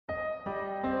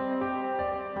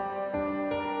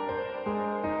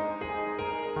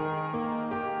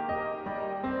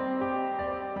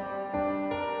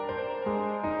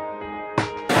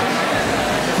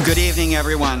Good evening,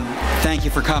 everyone. Thank you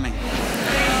for coming,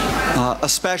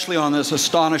 especially on this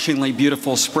astonishingly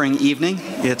beautiful spring evening.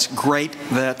 It's great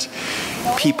that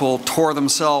people tore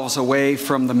themselves away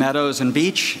from the meadows and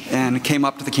beach and came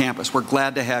up to the campus. We're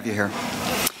glad to have you here.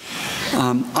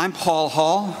 I'm Paul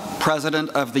Hall, president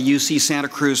of the UC Santa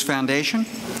Cruz Foundation,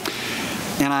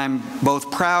 and I'm both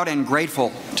proud and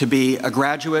grateful to be a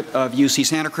graduate of UC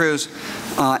Santa Cruz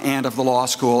and of the law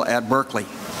school at Berkeley.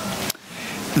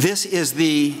 This is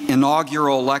the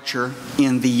inaugural lecture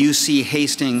in the UC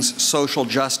Hastings Social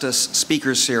Justice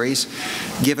Speakers Series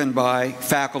given by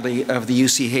faculty of the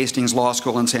UC Hastings Law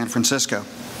School in San Francisco.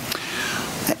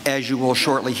 As you will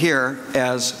shortly hear,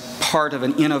 as part of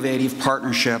an innovative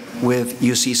partnership with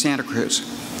UC Santa Cruz.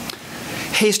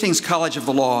 Hastings College of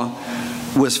the Law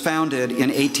was founded in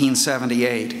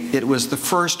 1878. It was the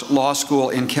first law school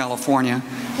in California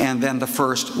and then the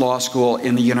first law school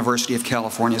in the University of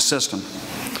California system.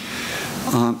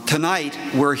 Tonight,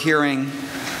 we're hearing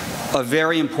a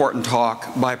very important talk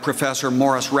by Professor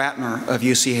Morris Ratner of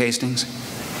UC Hastings,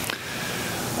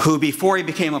 who, before he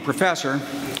became a professor,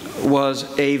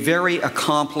 was a very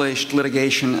accomplished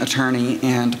litigation attorney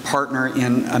and partner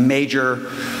in a major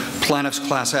plaintiff's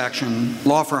class action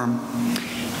law firm.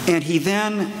 And he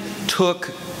then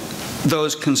took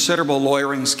those considerable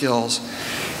lawyering skills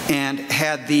and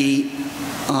had the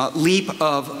leap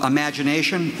of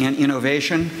imagination and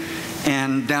innovation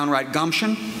and downright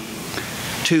gumption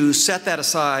to set that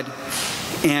aside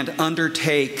and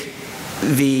undertake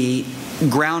the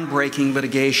groundbreaking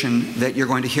litigation that you're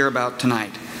going to hear about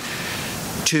tonight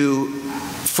to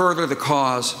further the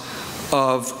cause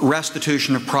of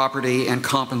restitution of property and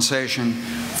compensation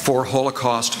for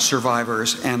Holocaust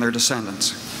survivors and their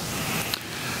descendants.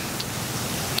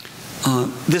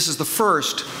 This is the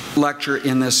first lecture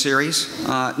in this series.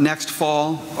 Next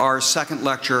fall, our second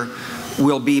lecture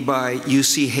will be by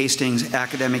UC Hastings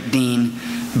academic dean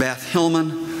Beth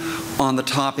Hillman on the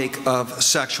topic of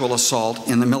sexual assault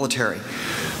in the military.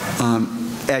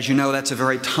 As you know, that's a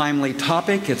very timely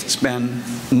topic. It's been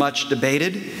much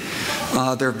debated.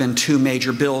 There have been two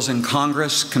major bills in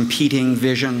Congress, competing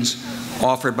visions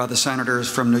offered by the senators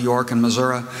from New York and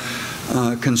Missouri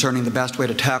concerning the best way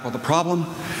to tackle the problem.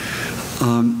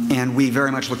 And we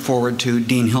very much look forward to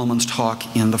Dean Hillman's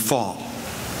talk in the fall.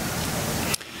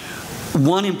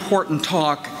 One important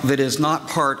talk that is not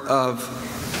part of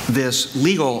this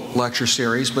legal lecture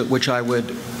series, but which I would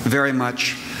very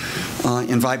much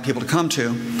invite people to come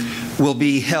to, will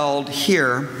be held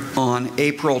here on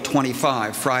April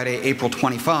 25, Friday, April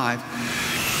 25.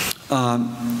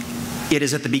 It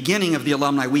is at the beginning of the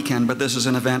alumni weekend, but this is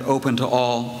an event open to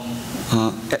all,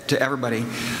 to everybody.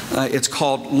 It's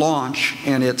called Launch,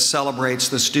 and it celebrates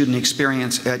the student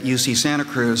experience at UC Santa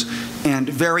Cruz. And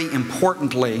very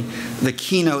importantly, the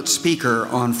keynote speaker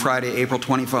on Friday, April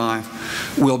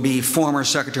 25, will be former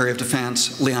Secretary of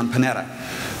Defense Leon Panetta.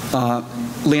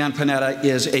 Leon Panetta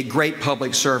is a great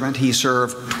public servant. He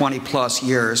served 20+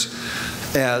 years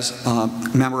as a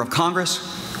member of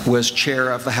Congress, was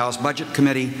chair of the House Budget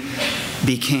Committee,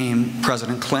 became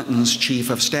President Clinton's chief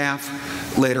of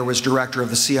staff, later was director of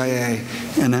the CIA,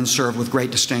 and then served with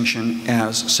great distinction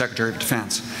as Secretary of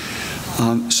Defense.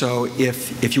 So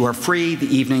if you are free the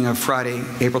evening of Friday,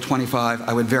 April 25,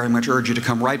 I would very much urge you to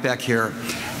come right back here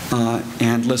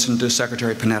and listen to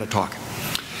Secretary Panetta talk.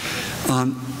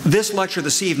 This lecture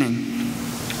this evening,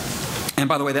 and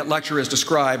by the way, that lecture is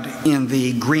described in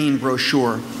the green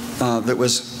brochure that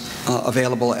was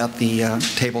available at the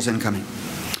tables incoming.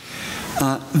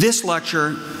 This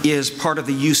lecture is part of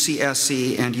the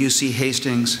UCSC and UC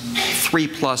Hastings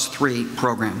 3+3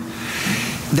 program.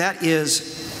 That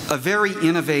is a very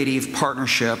innovative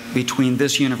partnership between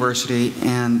this university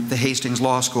and the Hastings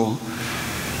Law School,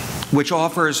 which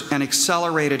offers an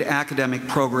accelerated academic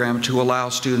program to allow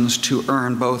students to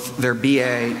earn both their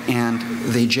BA and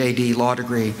the JD law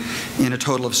degree in a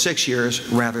total of 6 years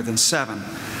rather than 7.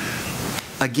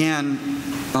 Again,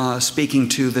 speaking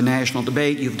to the national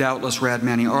debate, you've doubtless read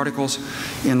many articles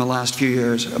in the last few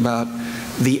years about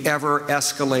the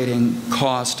ever-escalating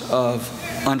cost of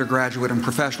undergraduate and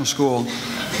professional school,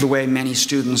 the way many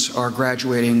students are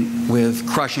graduating with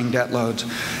crushing debt loads,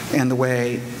 and the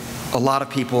way a lot of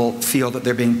people feel that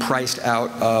they're being priced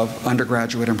out of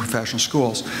undergraduate and professional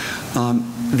schools.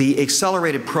 The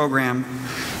accelerated program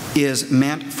is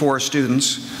meant for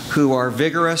students who are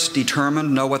vigorous,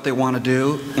 determined, know what they want to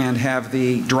do, and have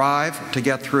the drive to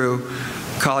get through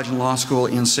college and law school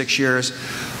in 6 years.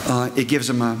 It gives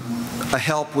them a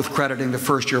help with crediting the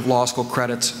first year of law school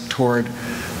credits toward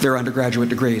their undergraduate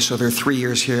degree. So they're 3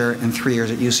 years here and 3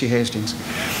 years at UC Hastings.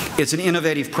 It's an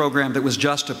innovative program that was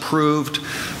just approved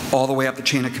all the way up the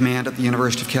chain of command at the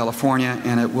University of California,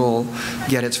 and it will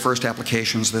get its first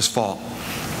applications this fall.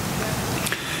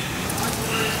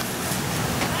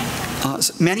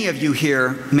 Many of you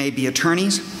here may be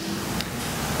attorneys,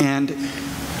 and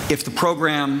if the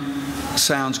program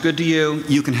sounds good to you,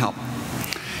 you can help.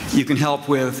 You can help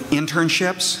with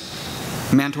internships,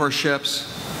 mentorships,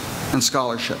 and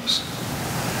scholarships.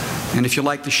 And if you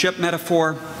like the ship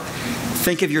metaphor,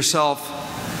 think of yourself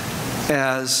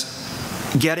as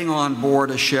getting on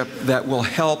board a ship that will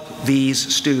help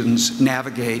these students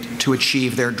navigate to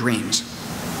achieve their dreams.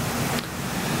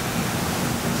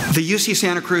 The UC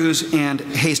Santa Cruz and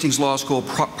Hastings Law School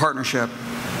partnership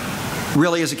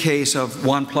really is a case of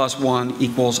 1 + 1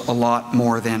 = a lot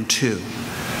more than 2.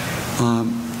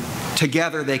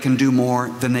 Together they can do more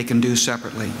than they can do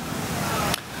separately.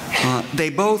 They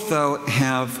both, though,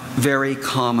 have very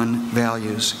common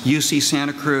values. UC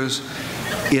Santa Cruz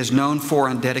is known for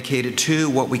and dedicated to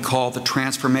what we call the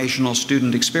transformational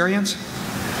student experience,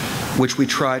 which we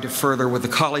try to further with the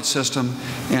college system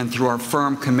and through our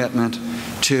firm commitment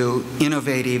to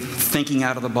innovative, thinking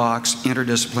out of the box,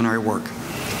 interdisciplinary work.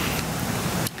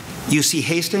 UC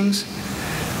Hastings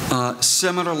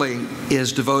similarly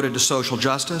is devoted to social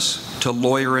justice, to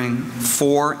lawyering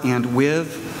for and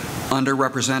with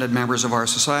underrepresented members of our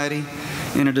society,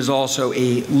 and it is also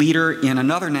a leader in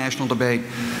another national debate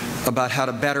about how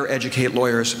to better educate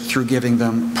lawyers through giving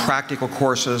them practical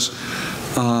courses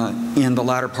in the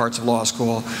latter parts of law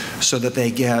school so that they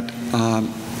get,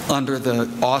 under the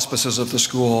auspices of the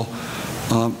school,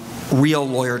 real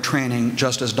lawyer training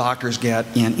just as doctors get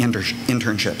in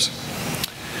internships.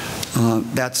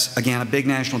 That's, again, a big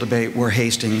national debate where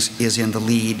Hastings is in the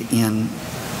lead in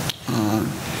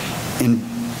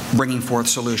bringing forth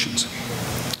solutions.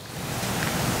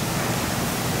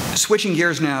 Switching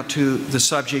gears now to the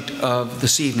subject of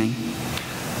this evening,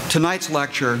 tonight's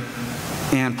lecture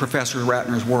and Professor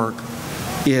Ratner's work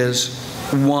is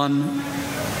one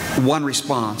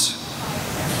response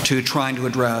to trying to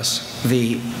address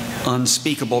the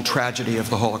unspeakable tragedy of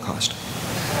the Holocaust.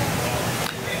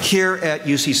 Here at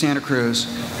UC Santa Cruz,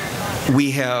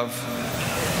 we have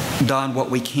done what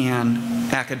we can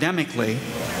academically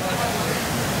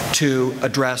to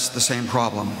address the same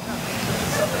problem.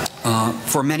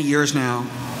 For many years now,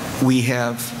 we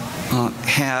have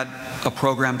had a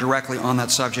program directly on that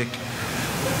subject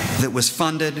that was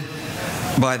funded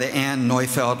by the Ann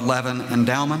Neufeld-Levin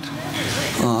Endowment.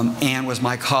 Ann was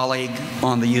my colleague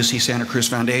on the UC Santa Cruz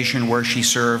Foundation, where she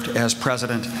served as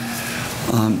president,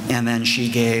 and then she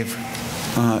gave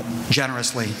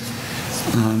generously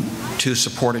to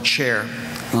support a chair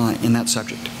in that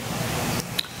subject.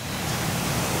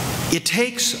 It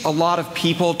takes a lot of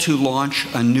people to launch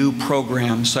a new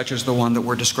program such as the one that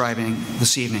we're describing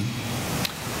this evening.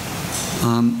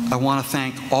 I want to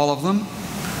thank all of them,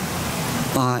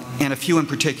 and a few in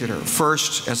particular.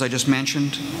 First, as I just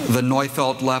mentioned, the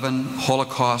Neufeld-Levin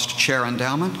Holocaust Chair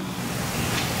Endowment,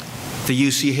 the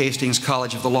UC Hastings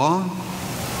College of the Law,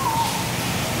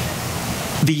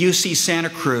 the UC Santa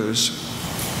Cruz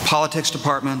Politics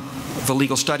Department, the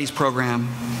Legal Studies Program,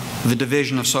 the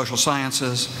Division of Social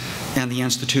Sciences, and the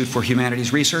Institute for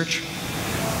Humanities Research,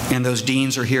 and those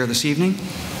deans are here this evening.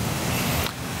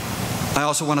 I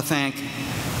also want to thank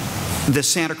the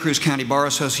Santa Cruz County Bar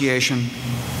Association,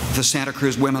 the Santa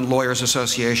Cruz Women Lawyers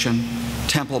Association,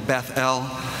 Temple Beth El,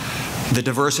 the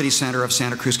Diversity Center of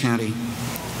Santa Cruz County,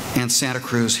 and Santa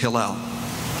Cruz Hillel.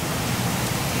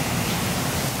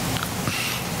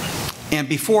 And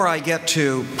before I get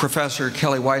to Professor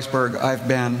Kelly Weisberg, I've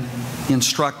been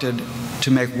instructed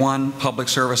to make one public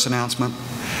service announcement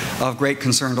of great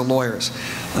concern to lawyers.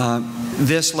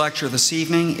 This lecture this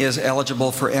evening is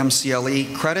eligible for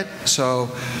MCLE credit, so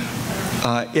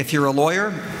if you're a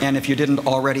lawyer and if you didn't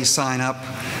already sign up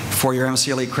for your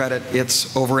MCLE credit,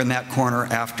 it's over in that corner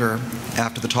after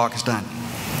the talk is done.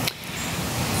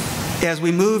 As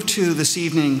we move to this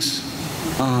evening's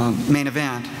main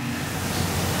event,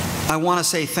 I want to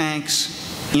say thanks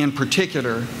in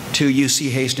particular to UC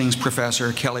Hastings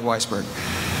professor Kelly Weisberg.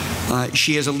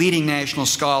 She is a leading national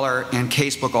scholar and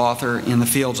casebook author in the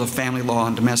fields of family law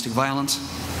and domestic violence.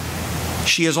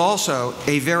 She is also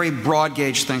a very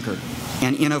broad-gauge thinker,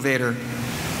 an innovator,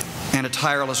 and a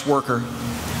tireless worker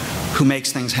who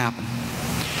makes things happen.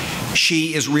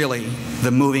 She is really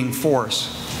the moving force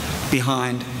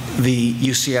behind the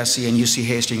UCSC and UC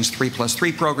Hastings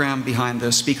 3+3 program, behind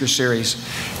the speaker series,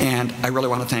 and I really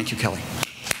want to thank you, Kelly.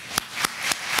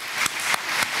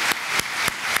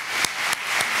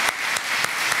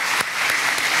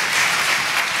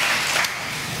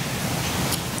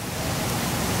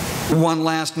 One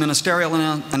last ministerial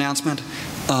announcement.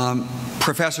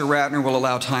 Professor Ratner will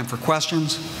allow time for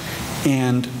questions,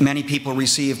 and many people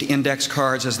received index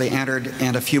cards as they entered,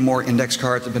 and a few more index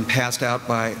cards have been passed out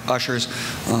by ushers.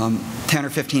 10 or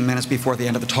 15 minutes before the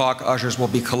end of the talk, ushers will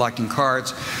be collecting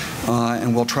cards,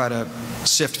 and we'll try to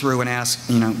sift through and ask,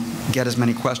 get as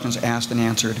many questions asked and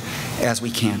answered as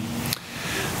we can.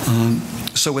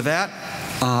 So with that,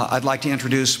 I'd like to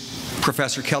introduce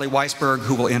Professor Kelly Weisberg,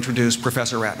 who will introduce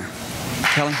Professor Ratner.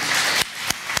 Kelly?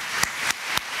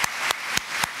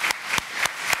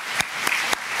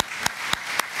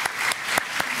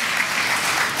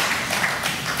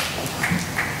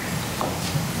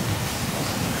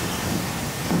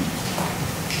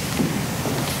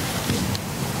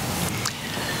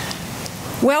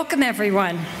 Welcome,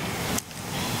 everyone.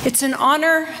 It's an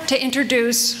honor to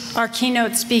introduce our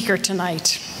keynote speaker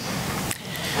tonight.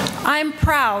 I'm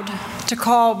proud to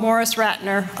call Morris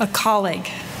Ratner a colleague,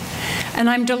 and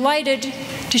I'm delighted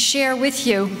to share with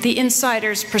you the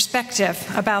insider's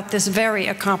perspective about this very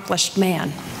accomplished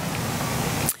man.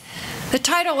 The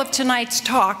title of tonight's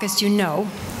talk, as you know,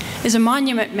 is A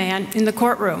Monument Man in the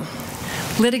Courtroom,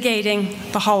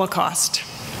 Litigating the Holocaust.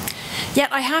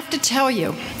 Yet I have to tell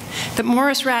you that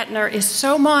Morris Ratner is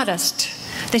so modest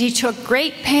that he took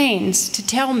great pains to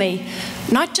tell me,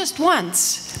 not just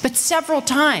once, but several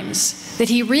times, that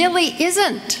he really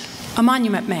isn't a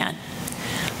monument man.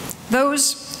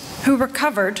 Those who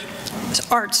recovered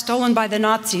art stolen by the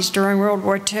Nazis during World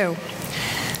War II.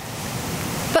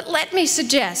 But let me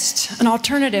suggest an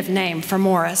alternative name for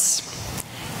Morris.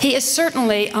 He is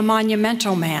certainly a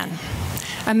monumental man,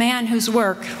 a man whose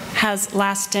work has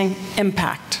lasting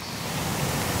impact.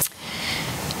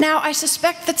 Now, I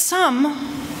suspect that some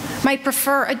might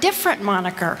prefer a different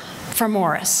moniker for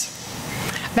Morris,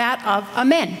 that of a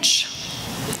Mensch.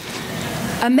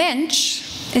 A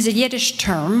Mensch is a Yiddish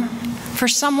term for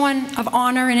someone of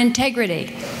honor and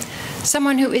integrity,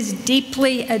 someone who is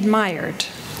deeply admired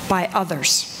by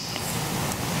others.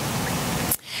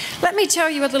 Let me tell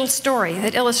you a little story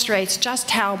that illustrates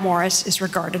just how Morris is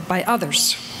regarded by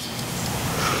others.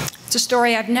 It's a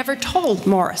story I've never told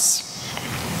Morris.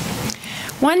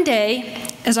 One day,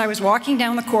 as I was walking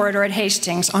down the corridor at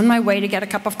Hastings on my way to get a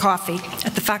cup of coffee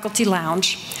at the faculty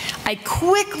lounge, I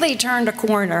quickly turned a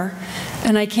corner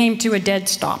and I came to a dead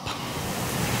stop.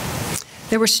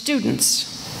 There were students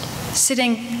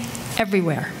sitting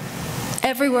everywhere.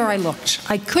 Everywhere I looked.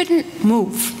 I couldn't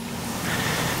move.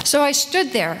 So I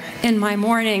stood there in my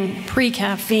morning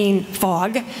pre-caffeine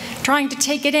fog, trying to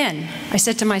take it in. I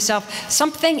said to myself,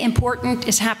 something important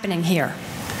is happening here.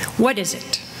 What is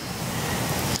it?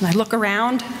 And I look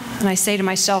around and I say to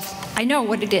myself, I know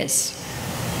what it is.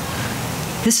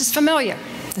 This is familiar.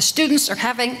 The students are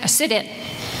having a sit-in.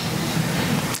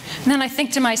 And then I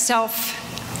think to myself,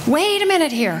 wait a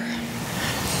minute here.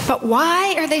 But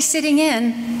why are they sitting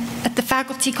in at the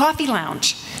faculty coffee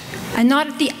lounge and not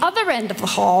at the other end of the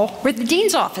hall where the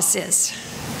dean's office is?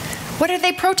 What are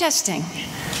they protesting?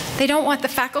 They don't want the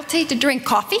faculty to drink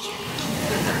coffee?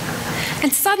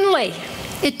 And suddenly,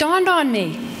 it dawned on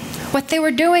me what they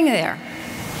were doing there.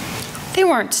 They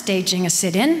weren't staging a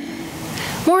sit-in.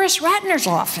 Morris Ratner's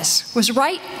office was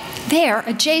right there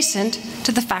adjacent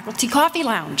to the faculty coffee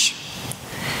lounge.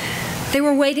 They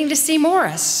were waiting to see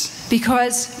Morris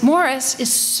because Morris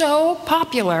is so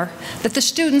popular that the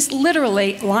students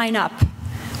literally line up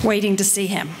waiting to see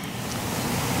him.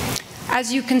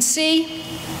 As you can see,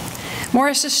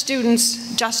 Morris's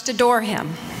students just adore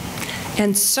him,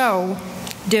 and so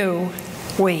do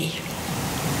we.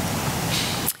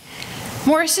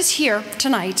 Morris is here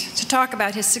tonight to talk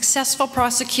about his successful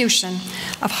prosecution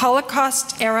of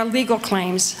Holocaust-era legal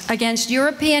claims against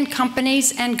European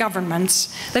companies and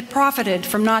governments that profited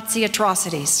from Nazi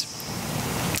atrocities.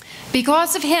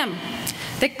 Because of him,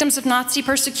 victims of Nazi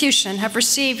persecution have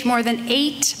received more than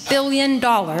 $8 billion,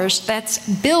 that's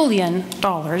billion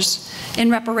dollars,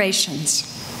 in reparations.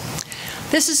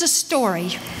 This is a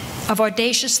story of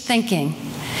audacious thinking,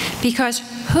 because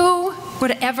who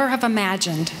would ever have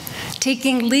imagined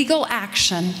taking legal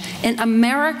action in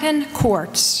American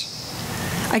courts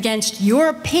against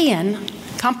European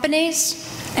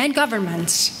companies and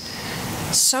governments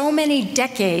so many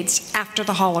decades after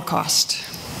the Holocaust?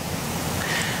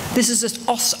 This is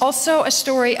also a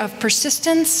story of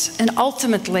persistence and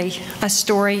ultimately a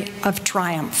story of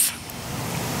triumph.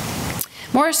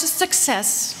 Morris's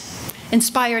success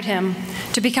inspired him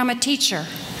to become a teacher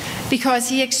because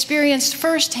he experienced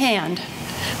firsthand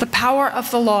the power of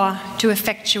the law to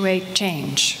effectuate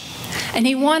change. And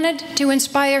he wanted to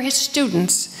inspire his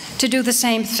students to do the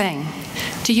same thing,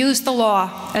 to use the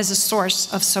law as a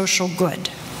source of social good.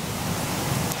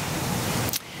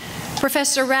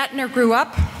 Professor Ratner grew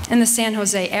up in the San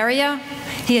Jose area.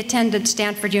 He attended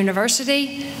Stanford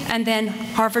University and then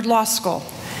Harvard Law School,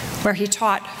 where he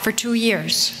taught for 2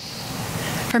 years.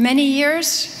 For many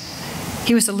years,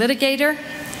 he was a litigator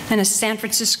in a San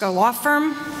Francisco law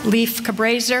firm, Leaf,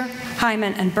 Cabraser,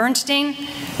 Hyman, and Bernstein,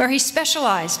 where he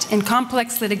specialized in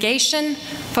complex litigation,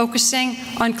 focusing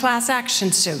on class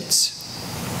action suits.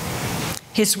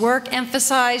 His work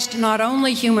emphasized not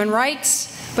only human rights,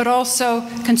 but also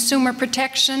consumer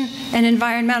protection and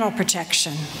environmental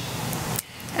protection.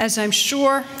 As I'm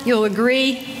sure you'll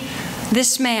agree,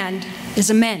 this man is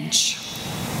a mensch.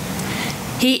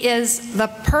 He is the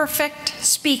perfect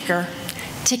speaker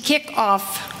to kick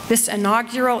off this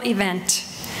inaugural event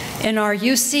in our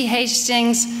UC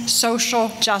Hastings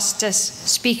Social Justice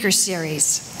Speaker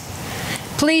Series.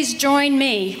 Please join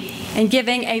me in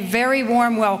giving a very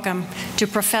warm welcome to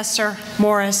Professor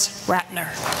Morris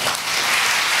Ratner.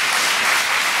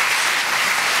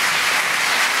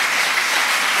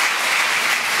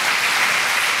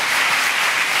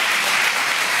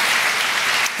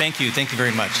 Thank you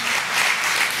very much.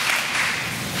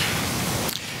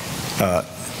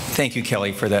 Thank you,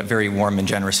 Kelly, for that very warm and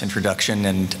generous introduction.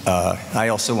 And I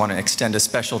also want to extend a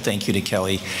special thank you to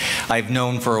Kelly. I've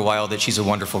known for a while that she's a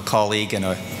wonderful colleague and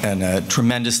a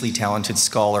tremendously talented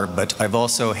scholar, but I've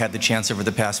also had the chance over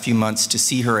the past few months to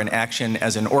see her in action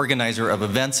as an organizer of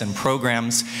events and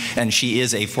programs, and she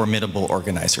is a formidable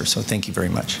organizer, so thank you very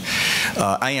much.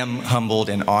 I am humbled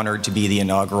and honored to be the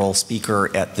inaugural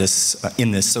speaker at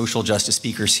in this Social Justice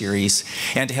Speaker Series,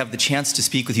 and to have the chance to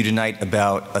speak with you tonight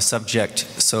about a subject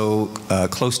so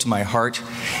close to my heart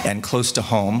and close to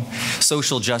home: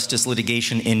 social justice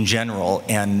litigation in general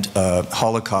and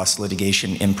Holocaust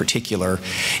litigation in particular.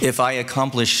 If I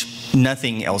accomplish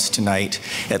nothing else tonight,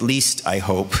 at least I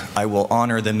hope I will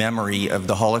honor the memory of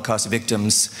the Holocaust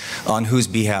victims on whose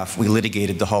behalf we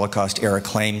litigated the Holocaust-era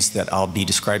claims that I'll be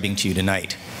describing to you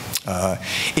tonight.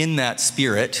 In that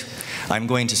spirit, I'm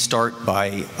going to start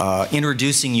by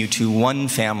introducing you to one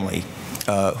family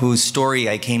whose story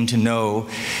I came to know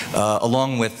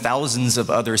along with thousands of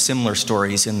other similar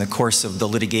stories in the course of the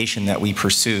litigation that we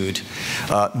pursued.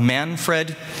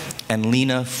 Manfred and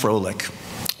Lena Froelich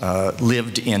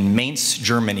lived in Mainz,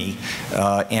 Germany,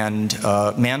 and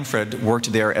Manfred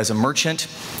worked there as a merchant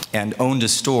and owned a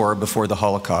store before the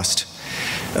Holocaust.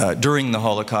 During the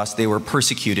Holocaust, they were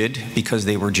persecuted because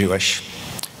they were Jewish.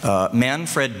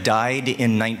 Manfred died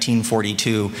in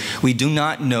 1942. We do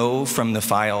not know from the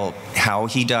file how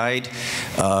he died,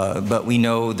 but we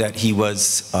know that he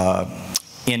was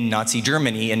in Nazi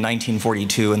Germany in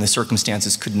 1942, and the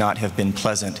circumstances could not have been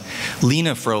pleasant.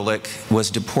 Lena Froelich was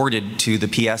deported to the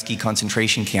Piaski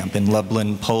concentration camp in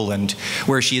Lublin, Poland,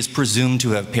 where she is presumed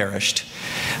to have perished.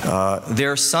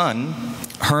 Their son,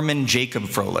 Herman Jacob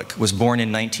Froelich, was born in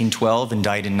 1912 and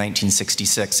died in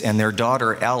 1966, and their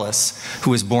daughter Alice,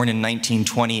 who was born in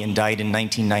 1920 and died in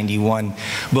 1991,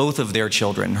 both of their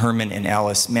children, Herman and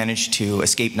Alice, managed to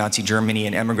escape Nazi Germany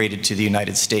and emigrated to the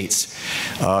United States.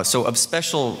 So of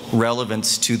special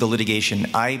relevance to the litigation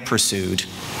I pursued,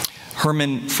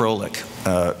 Herman Froelich,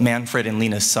 Manfred and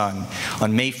Lena's son,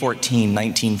 on May 14,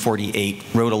 1948,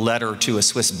 wrote a letter to a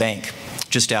Swiss bank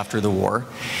just after the war,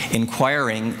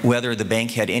 inquiring whether the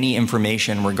bank had any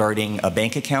information regarding a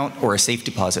bank account or a safe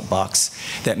deposit box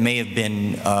that may have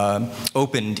been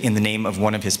opened in the name of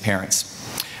one of his parents.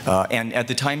 And at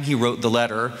the time he wrote the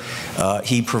letter,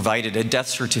 he provided a death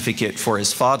certificate for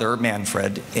his father,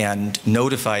 Manfred, and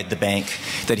notified the bank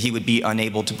that he would be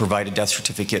unable to provide a death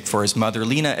certificate for his mother,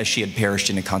 Lena, as she had perished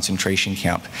in a concentration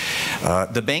camp.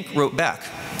 The bank wrote back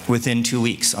within 2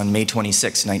 weeks on May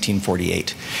 26,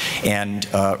 1948, and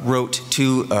wrote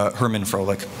to Herman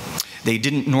Froelich. They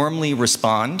didn't normally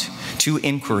respond to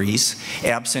inquiries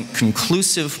absent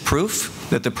conclusive proof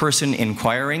that the person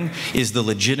inquiring is the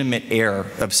legitimate heir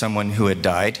of someone who had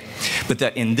died, but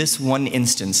that in this one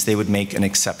instance they would make an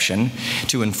exception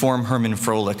to inform Herman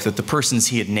Froelich that the persons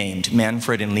he had named,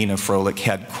 Manfred and Lena Froelich,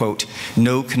 had, quote,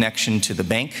 no connection to the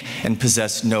bank and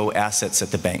possessed no assets at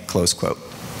the bank, close quote.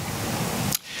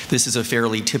 This is a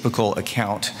fairly typical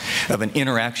account of an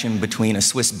interaction between a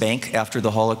Swiss bank after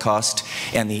the Holocaust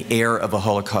and the heir of a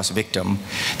Holocaust victim.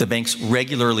 The banks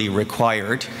regularly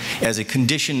required, as a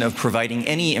condition of providing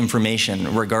any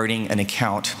information regarding an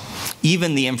account,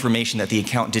 even the information that the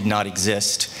account did not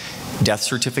exist, death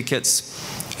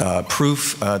certificates,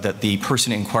 proof that the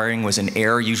person inquiring was an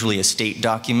heir, usually estate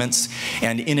documents,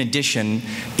 and in addition,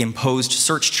 imposed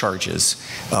search charges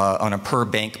on a per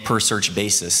bank, per search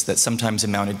basis that sometimes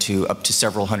amounted to up to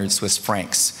several hundred Swiss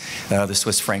francs. The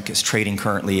Swiss franc is trading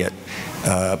currently at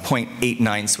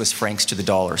 0.89 Swiss francs to the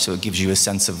dollar, so it gives you a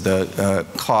sense of the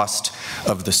cost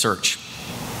of the search.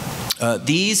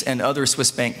 These and other Swiss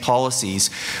bank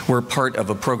policies were part of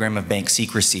a program of bank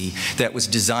secrecy that was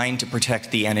designed to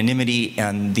protect the anonymity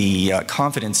and the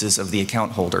confidences of the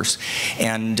account holders.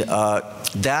 And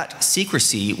that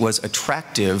secrecy was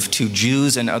attractive to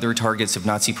Jews and other targets of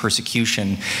Nazi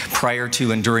persecution prior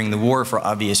to and during the war for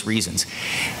obvious reasons.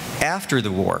 After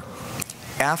the war,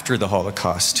 after the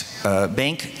Holocaust,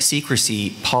 bank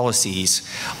secrecy policies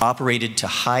operated to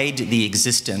hide the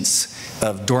existence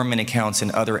of dormant accounts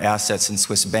and other assets in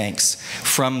Swiss banks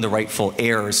from the rightful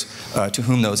heirs to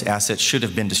whom those assets should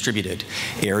have been distributed.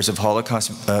 Heirs of Holocaust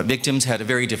victims had a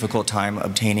very difficult time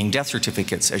obtaining death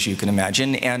certificates, as you can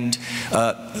imagine, and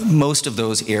most of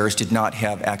those heirs did not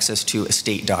have access to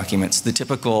estate documents. The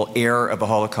typical heir of a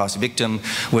Holocaust victim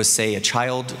was, say, a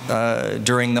child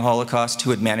during the Holocaust who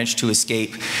had managed to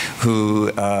escape,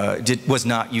 who was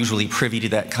not usually privy to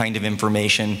that kind of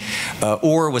information,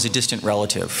 or was a distant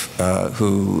relative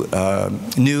who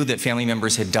knew that family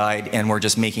members had died and were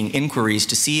just making inquiries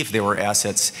to see if there were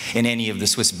assets in any of the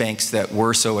Swiss banks that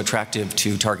were so attractive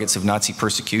to targets of Nazi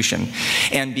persecution.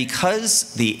 And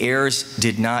because the heirs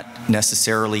did not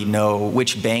necessarily know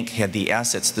which bank had the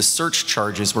assets, the search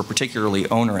charges were particularly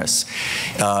onerous.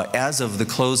 As of the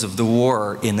close of the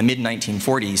war in the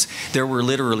mid-1940s, there were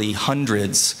literally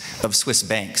hundreds of Swiss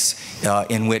banks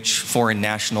in which foreign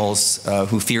nationals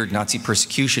who feared Nazi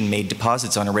persecution made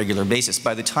deposits on a regular basis.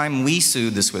 By the time we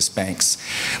sued the Swiss banks,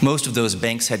 most of those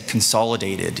banks had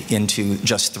consolidated into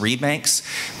just 3 banks.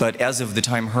 But as of the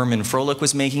time Herman Froelich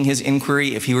was making his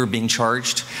inquiry, if he were being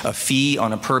charged a fee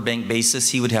on a per bank basis,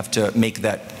 he would have to make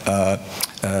that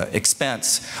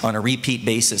expense on a repeat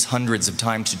basis hundreds of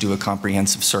times to do a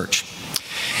comprehensive search.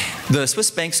 The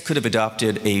Swiss banks could have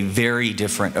adopted a very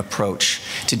different approach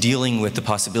to dealing with the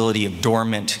possibility of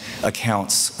dormant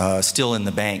accounts still in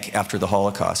the bank after the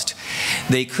Holocaust.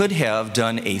 They could have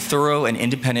done a thorough and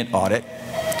independent audit,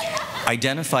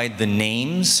 identified the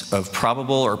names of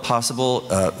probable or possible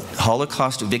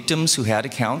Holocaust victims who had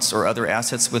accounts or other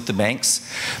assets with the banks,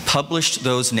 published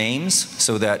those names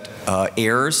so that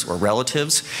heirs or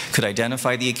relatives could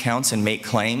identify the accounts and make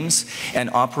claims, and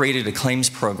operated a claims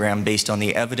program based on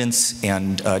the evidence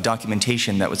and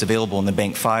documentation that was available in the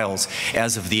bank files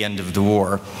as of the end of the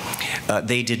war.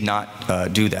 They did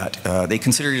not do that. They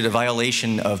considered it a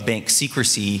violation of bank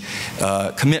secrecy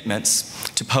commitments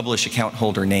to publish account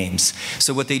holder names.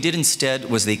 So what they did instead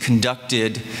was they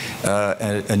conducted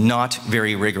a not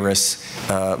very rigorous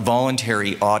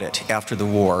voluntary audit after the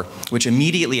war, which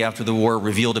immediately after the war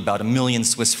revealed about 1 million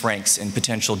Swiss francs in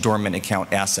potential dormant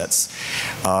account assets.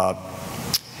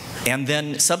 And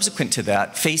then subsequent to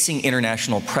that, facing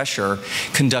international pressure,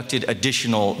 conducted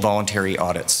additional voluntary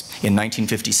audits in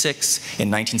 1956,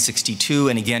 in 1962,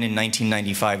 and again in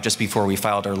 1995, just before we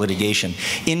filed our litigation.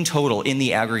 In total, in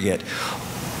the aggregate,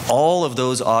 all of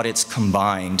those audits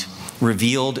combined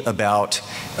revealed about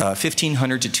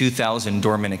 1,500 to 2,000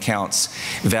 dormant accounts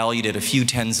valued at a few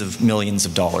tens of millions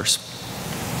of dollars.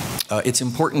 It's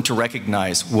important to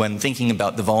recognize when thinking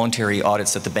about the voluntary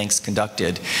audits that the banks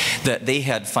conducted that they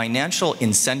had financial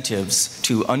incentives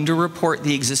to underreport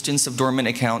the existence of dormant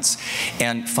accounts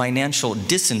and financial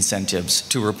disincentives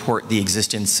to report the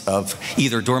existence of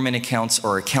either dormant accounts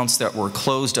or accounts that were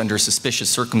closed under suspicious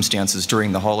circumstances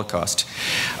during the Holocaust.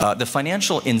 The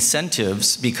financial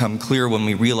incentives become clear when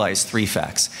we realize 3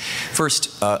 facts.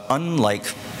 First, unlike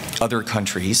other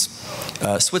countries,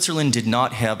 Switzerland did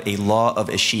not have a law of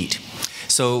escheat.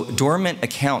 So dormant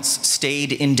accounts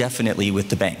stayed indefinitely with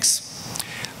the banks.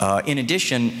 In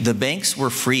addition, the banks were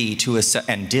free to assess,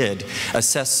 and did,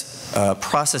 assess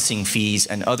processing fees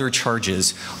and other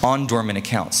charges on dormant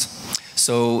accounts.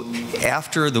 So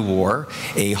after the war,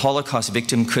 a Holocaust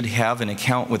victim could have an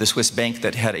account with a Swiss bank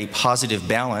that had a positive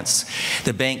balance.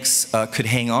 The banks could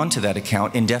hang on to that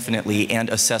account indefinitely and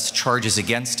assess charges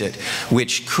against it,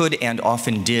 which could and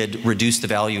often did reduce the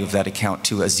value of that account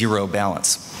to a 0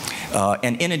 balance.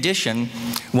 And in addition,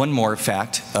 one more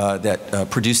fact that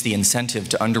produced the incentive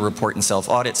to underreport and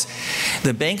self-audits,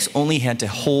 the banks only had to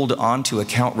hold on to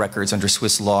account records under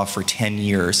Swiss law for 10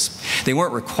 years. They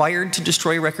weren't required to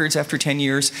destroy records after 10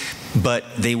 years, but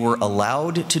they were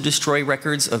allowed to destroy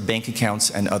records of bank accounts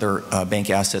and other bank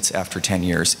assets after 10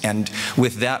 years. And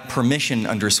with that permission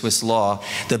under Swiss law,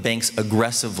 the banks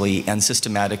aggressively and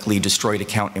systematically destroyed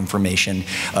account information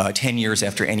 10 years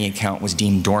after any account was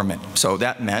deemed dormant. So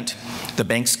that meant the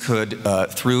banks could,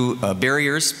 through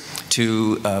barriers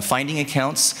to finding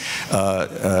accounts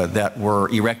that were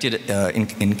erected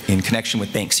in connection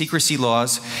with bank secrecy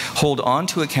laws, hold on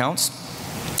to accounts,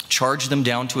 charge them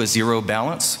down to a zero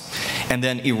balance, and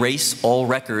then erase all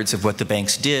records of what the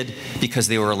banks did because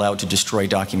they were allowed to destroy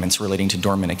documents relating to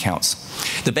dormant accounts.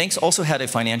 The banks also had a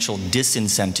financial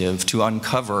disincentive to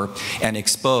uncover and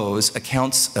expose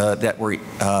accounts that were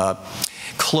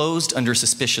closed under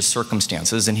suspicious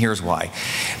circumstances, and here's why.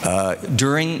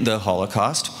 During the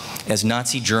Holocaust, as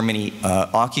Nazi Germany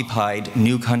occupied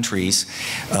new countries,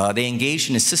 they engaged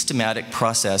in a systematic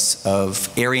process of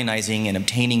Aryanizing and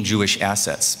obtaining Jewish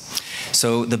assets.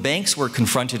 So the banks were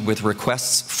confronted with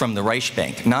requests from the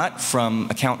Reichsbank, not from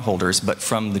account holders, but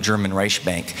from the German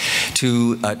Reichsbank,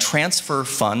 to transfer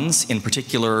funds, in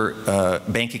particular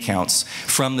bank accounts,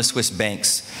 from the Swiss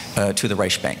banks to the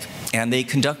Reichsbank. And they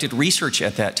conducted research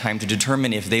at that time to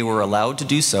determine if they were allowed to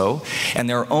do so, and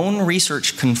their own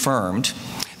research confirmed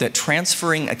that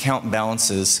transferring account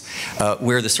balances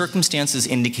where the circumstances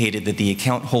indicated that the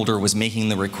account holder was making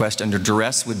the request under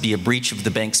duress would be a breach of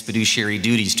the bank's fiduciary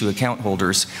duties to account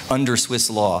holders under Swiss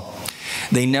law.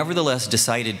 They nevertheless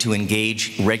decided to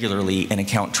engage regularly in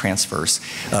account transfers,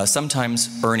 sometimes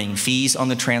earning fees on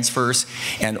the transfers,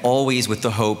 and always with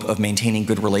the hope of maintaining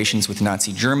good relations with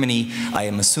Nazi Germany. I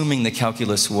am assuming the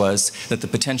calculus was that the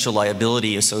potential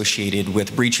liability associated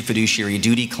with breach of fiduciary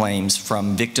duty claims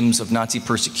from victims of Nazi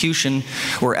persecution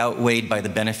were outweighed by the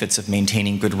benefits of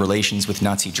maintaining good relations with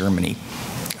Nazi Germany.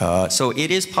 So it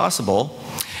is possible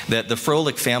that the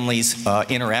Froelich family's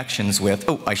interactions with,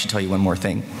 oh, I should tell you one more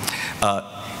thing.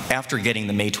 After getting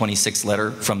the May 26th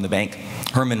letter from the bank,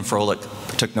 Hermann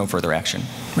Froelich took no further action,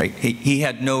 right? He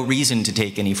had no reason to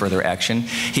take any further action.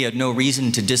 He had no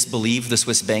reason to disbelieve the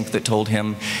Swiss bank that told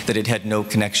him that it had no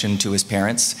connection to his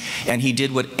parents. And he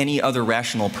did what any other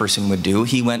rational person would do.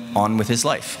 He went on with his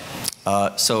life.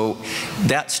 So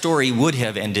that story would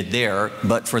have ended there,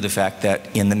 but for the fact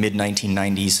that in the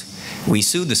mid-1990s, we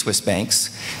sued the Swiss banks.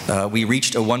 We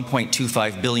reached a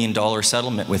 $1.25 billion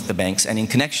settlement with the banks, and in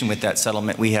connection with that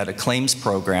settlement, we had a claims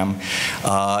program,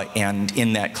 and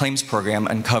in that claims program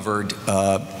uncovered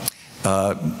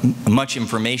much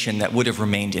information that would have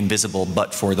remained invisible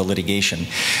but for the litigation.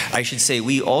 I should say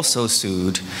we also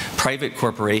sued private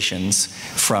corporations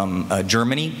from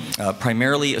Germany,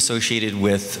 primarily associated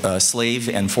with slave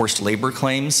and forced labor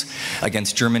claims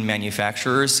against German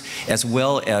manufacturers, as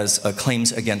well as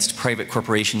claims against private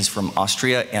corporations from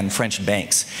Austria and French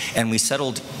banks. And we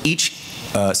settled each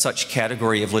such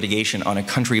category of litigation on a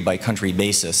country-by-country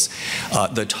basis.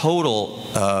 The total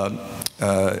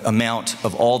amount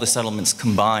of all the settlements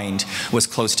combined was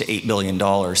close to $8 billion.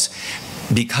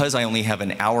 Because I only have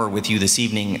an hour with you this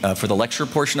evening for the lecture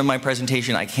portion of my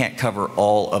presentation, I can't cover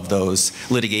all of those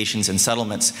litigations and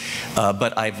settlements,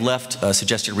 but I've left a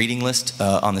suggested reading list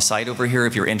on the side over here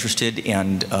if you're interested,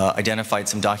 and identified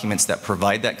some documents that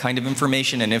provide that kind of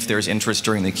information, and if there's interest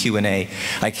during the Q&A,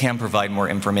 I can provide more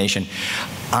information.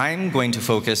 I'm going to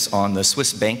focus on the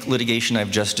Swiss bank litigation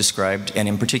I've just described, and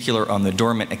in particular on the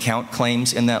dormant account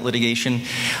claims in that litigation,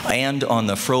 and on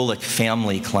the Froelich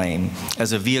family claim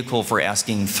as a vehicle for asking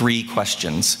three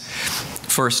questions.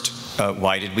 First,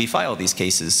 why did we file these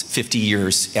cases 50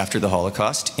 years after the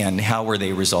Holocaust, and how were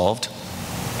they resolved?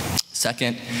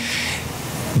 Second,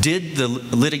 did the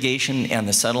litigation and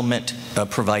the settlement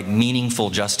provide meaningful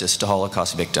justice to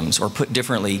Holocaust victims? Or put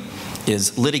differently,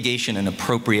 is litigation an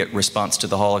appropriate response to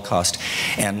the Holocaust?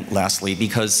 And lastly,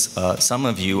 because some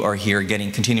of you are here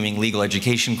getting continuing legal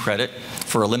education credit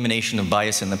for elimination of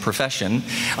bias in the profession,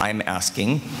 I'm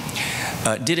asking,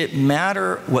 did it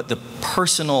matter what the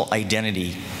personal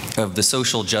identity of the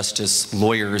social justice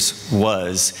lawyers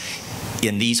was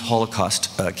in these Holocaust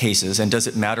cases, and does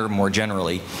it matter more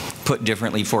generally? Put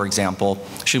differently, for example,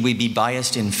 should we be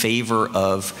biased in favor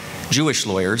of Jewish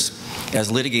lawyers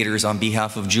as litigators on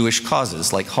behalf of Jewish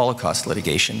causes, like Holocaust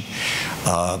litigation?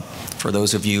 For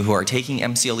those of you who are taking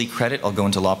MCLE credit, I'll go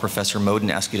into law professor mode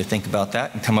and ask you to think about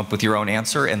that and come up with your own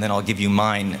answer, and then I'll give you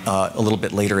mine a little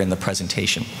bit later in the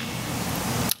presentation.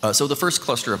 So the first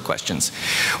cluster of questions,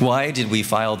 why did we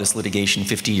file this litigation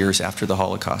 50 years after the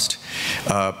Holocaust?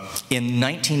 In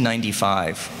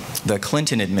 1995, the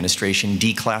Clinton administration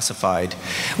declassified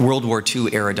World War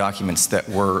II-era documents that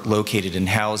were located and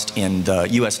housed in the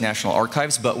U.S. National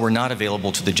Archives, but were not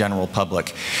available to the general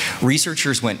public.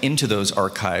 Researchers went into those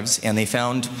archives, and they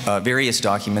found various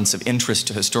documents of interest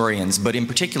to historians, but in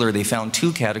particular, they found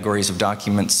two categories of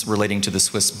documents relating to the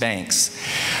Swiss banks.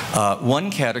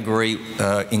 One category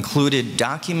included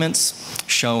documents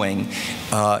showing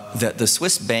that the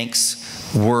Swiss banks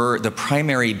were the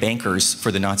primary bankers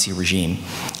for the Nazi regime.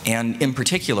 And in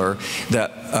particular,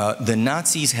 that the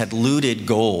Nazis had looted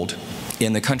gold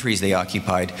in the countries they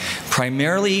occupied,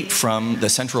 primarily from the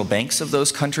central banks of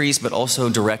those countries, but also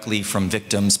directly from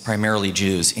victims, primarily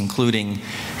Jews, including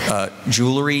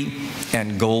jewelry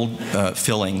and gold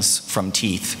fillings from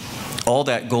teeth. All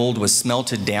that gold was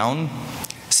smelted down,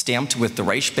 stamped with the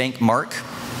Reichsbank mark,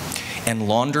 and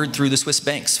laundered through the Swiss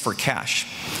banks for cash,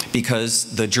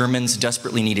 because the Germans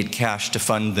desperately needed cash to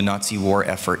fund the Nazi war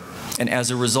effort. And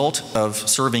as a result of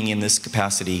serving in this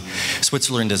capacity,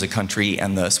 Switzerland as a country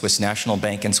and the Swiss National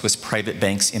Bank and Swiss private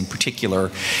banks in particular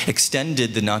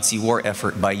extended the Nazi war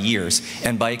effort by years.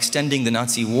 And by extending the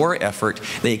Nazi war effort,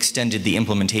 they extended the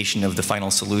implementation of the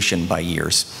final solution by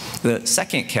years. The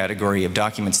second category of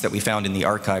documents that we found in the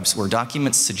archives were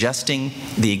documents suggesting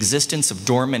the existence of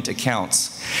dormant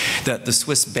accounts that the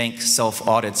Swiss bank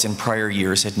self-audits in prior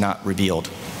years had not revealed.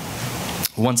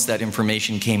 Once that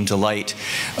information came to light,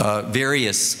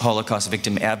 various Holocaust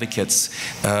victim advocates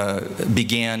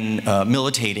began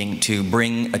militating to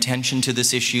bring attention to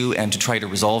this issue and to try to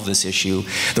resolve this issue.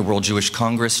 The World Jewish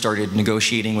Congress started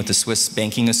negotiating with the Swiss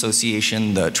Banking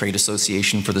Association, the trade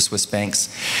association for the Swiss banks.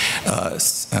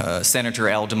 Senator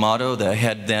Al D'Amato, the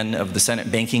head then of the Senate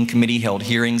Banking Committee, held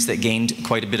hearings that gained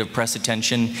quite a bit of press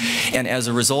attention. And as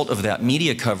a result of that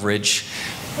media coverage,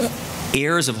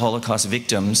 heirs of Holocaust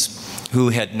victims who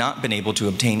had not been able to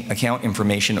obtain account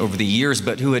information over the years,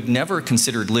 but who had never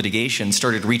considered litigation,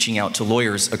 started reaching out to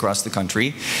lawyers across the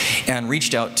country and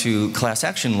reached out to class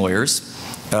action lawyers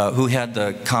who had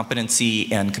the competency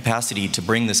and capacity to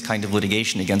bring this kind of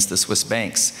litigation against the Swiss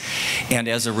banks. And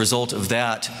as a result of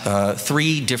that,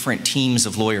 3 different teams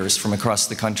of lawyers from across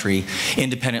the country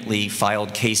independently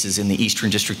filed cases in the Eastern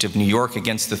District of New York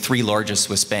against the 3 largest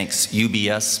Swiss banks,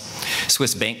 UBS,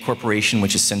 Swiss Bank Corporation,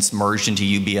 which has since merged into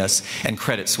UBS, and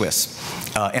Credit Suisse.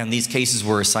 And these cases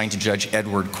were assigned to Judge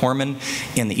Edward Corman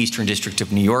in the Eastern District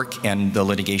of New York, and the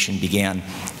litigation began.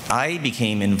 I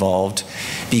became involved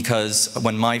because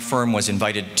when my firm was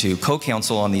invited to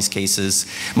co-counsel on these cases,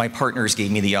 my partners gave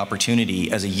me the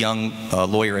opportunity as a young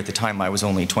lawyer at the time. I was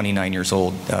only 29 years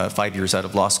old, 5 years out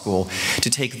of law school, to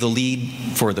take the lead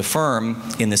for the firm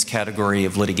in this category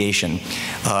of litigation.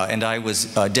 And I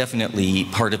was definitely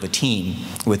part of a team.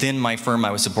 Within my firm,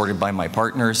 I was supported by my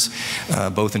partners,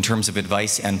 both in terms of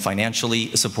advice and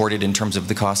financially supported in terms of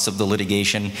the costs of the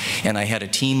litigation. And I had a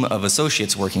team of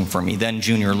associates working for me, then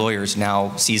junior lawyers,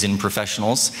 now seasoned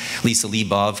professionals, Lisa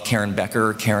Liebov, Karen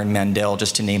Becker, Karen Mandel,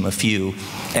 just to name a few.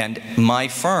 And my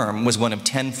firm was one of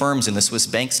 10 firms in the Swiss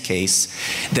banks case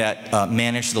that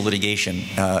managed the litigation,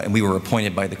 and we were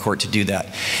appointed by the court to do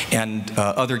that. And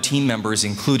other team members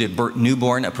included Bert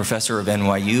Newborn, a professor of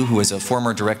NYU, who was a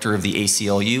former director of the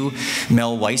ACLU,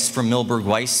 Mel Weiss from Milberg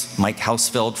Weiss, Mike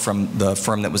Hausfeld from the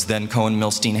firm that was then Cohen,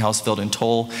 Milstein, Hausfeld and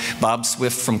Toll, Bob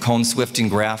Swift from Cohen, Swift and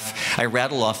Graff. I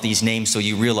rattle off these names so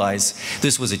you realize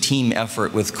this was a team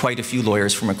effort with quite a few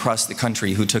lawyers from across the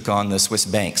country who took on the Swiss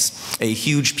banks, a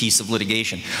huge piece of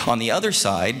litigation. On the other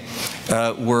side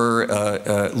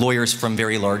were lawyers from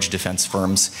very large defense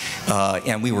firms,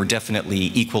 and we were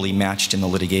definitely equally matched in the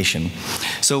litigation.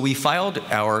 So we filed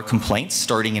our complaints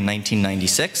starting in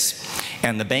 1996,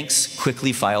 and the banks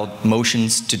quickly filed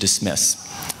motions to dismiss.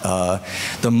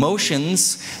 The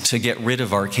motions to get rid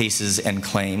of our cases and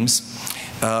claims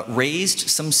raised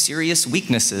some serious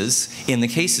weaknesses in the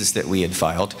cases that we had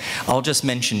filed. I'll just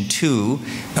mention 2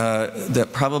 that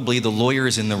probably the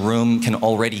lawyers in the room can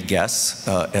already guess,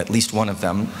 at least one of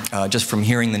them, just from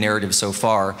hearing the narrative so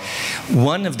far.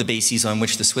 One of the bases on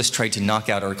which the Swiss tried to knock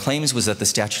out our claims was that the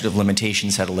statute of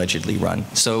limitations had allegedly run.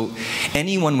 So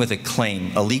anyone with a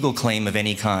claim, a legal claim of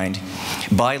any kind,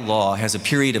 by law has a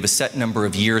period of a set number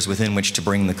of years within which to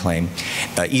bring the claim,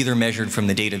 either measured from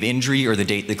the date of injury or the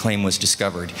date the claim was discovered.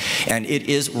 discovered. And it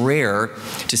is rare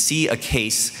to see a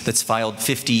case that's filed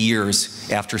 50 years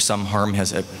after some harm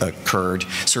has occurred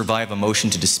survive a motion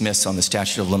to dismiss on the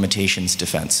statute of limitations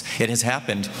defense. It has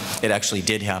happened, it actually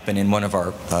did happen in one of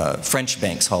our French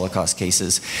banks Holocaust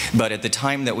cases, but at the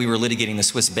time that we were litigating the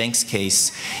Swiss banks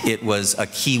case, it was a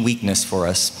key weakness for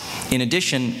us. In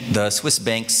addition, the Swiss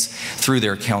banks, through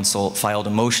their counsel, filed a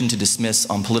motion to dismiss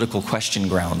on political question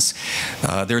grounds.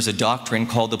 There's a doctrine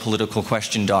called the political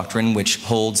question doctrine, which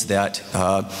holds that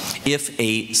if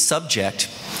a subject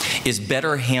is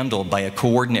better handled by a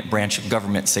coordinate branch of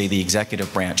government, say the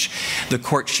executive branch, the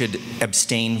court should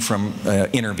abstain from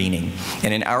intervening.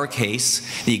 And in our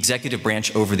case, the executive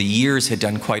branch over the years had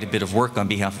done quite a bit of work on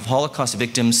behalf of Holocaust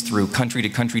victims through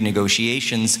country-to-country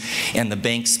negotiations, and the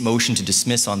bank's motion to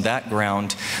dismiss on that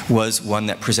ground was one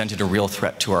that presented a real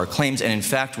threat to our claims, and in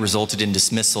fact resulted in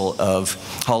dismissal of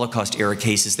Holocaust-era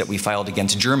cases that we filed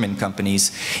against German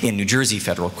companies in New Jersey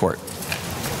federal court.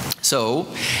 So,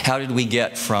 how did we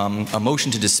get from a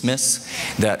motion to dismiss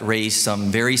that raised some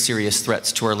very serious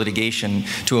threats to our litigation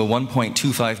to a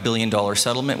 $1.25 billion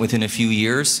settlement within a few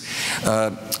years?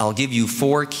 I'll give you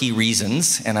 4 key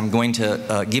reasons, and I'm going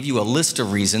to give you a list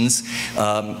of reasons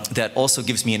that also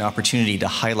gives me an opportunity to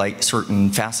highlight certain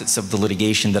facets of the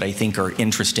litigation that I think are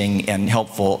interesting and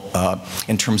helpful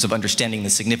in terms of understanding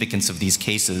the significance of these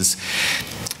cases.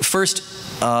 First,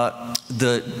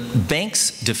 the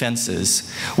bank's defenses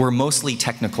were mostly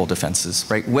technical defenses,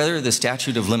 right? Whether the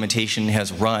statute of limitation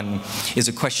has run is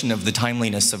a question of the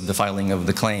timeliness of the filing of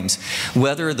the claims.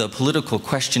 Whether the political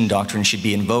question doctrine should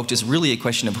be invoked is really a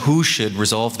question of who should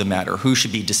resolve the matter, who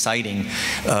should be deciding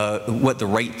what the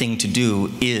right thing to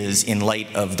do is in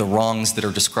light of the wrongs that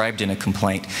are described in a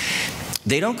complaint.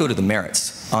 They don't go to the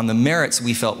merits. On the merits,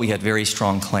 we felt we had very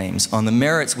strong claims. On the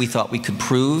merits, we thought we could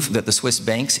prove that the Swiss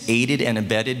banks aided and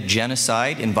abetted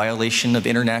genocide in violation of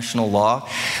international law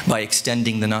by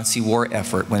extending the Nazi war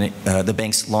effort when the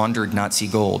banks laundered Nazi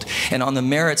gold. And on the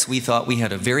merits, we thought we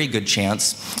had a very good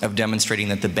chance of demonstrating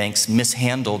that the banks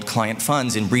mishandled client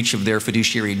funds in breach of their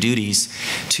fiduciary duties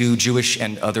to Jewish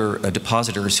and other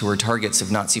depositors who were targets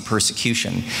of Nazi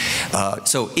persecution.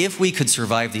 So if we could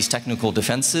survive these technical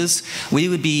defenses, we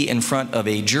would be in front of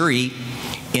a jury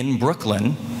in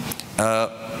Brooklyn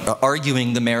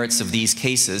arguing the merits of these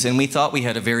cases, and we thought we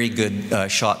had a very good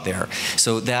shot there.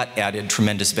 So that added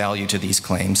tremendous value to these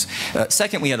claims.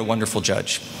 Second, we had a wonderful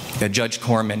judge. Judge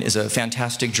Corman is a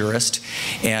fantastic jurist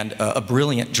and a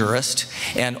brilliant jurist,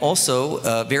 and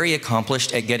also very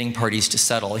accomplished at getting parties to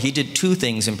settle. He did 2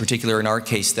 things in particular in our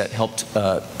case that helped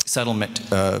settlement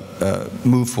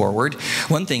move forward.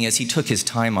 One thing is he took his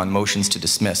time on motions to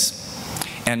dismiss.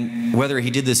 And whether he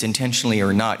did this intentionally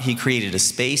or not, he created a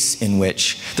space in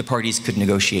which the parties could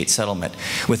negotiate settlement.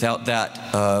 Without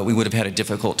that, we would have had a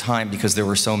difficult time because there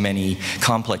were so many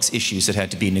complex issues that had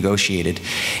to be negotiated.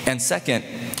 And second,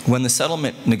 when the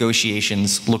settlement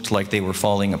negotiations looked like they were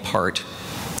falling apart,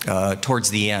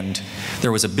 towards the end,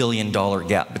 there was a $1 billion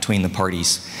gap between the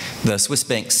parties. The Swiss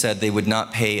banks said they would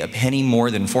not pay a penny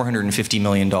more than $450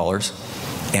 million.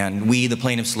 And we, the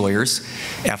plaintiffs' lawyers,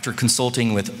 after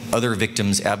consulting with other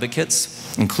victims'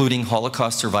 advocates, including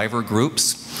Holocaust survivor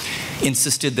groups,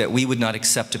 insisted that we would not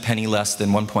accept a penny less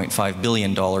than $1.5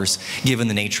 billion, given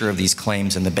the nature of these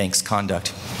claims and the bank's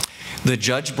conduct. The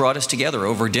judge brought us together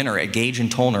over dinner at Gage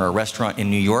and Tollner, a restaurant in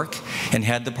New York, and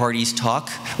had the parties talk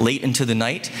late into the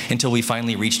night until we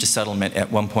finally reached a settlement at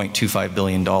 $1.25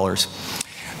 billion.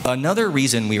 Another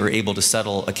reason we were able to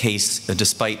settle a case,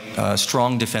 despite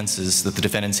strong defenses that the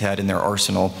defendants had in their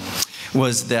arsenal,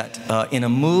 was that in a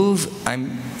move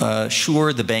I'm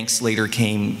sure the banks later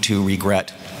came to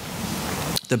regret.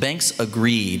 The banks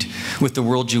agreed with the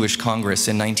World Jewish Congress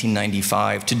in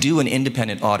 1995 to do an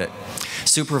independent audit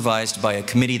supervised by a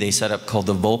committee they set up called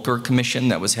the Volcker Commission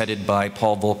that was headed by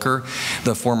Paul Volcker,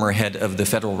 the former head of the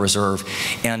Federal Reserve.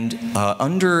 And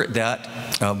under that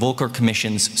Volcker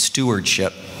Commission's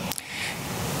stewardship,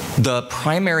 the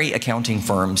primary accounting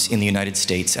firms in the United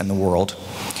States and the world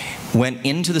went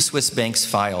into the Swiss bank's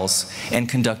files and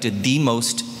conducted the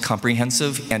most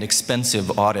comprehensive and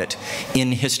expensive audit in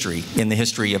the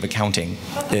history of accounting.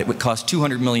 It would cost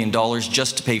 $200 million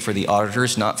just to pay for the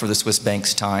auditors, not for the Swiss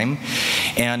bank's time.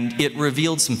 And it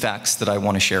revealed some facts that I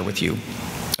want to share with you.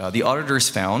 The auditors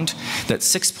found that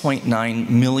 6.9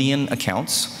 million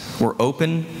accounts were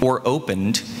open or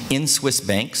opened in Swiss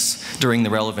banks during the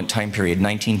relevant time period,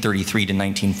 1933 to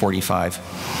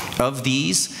 1945. Of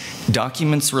these,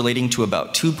 documents relating to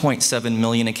about 2.7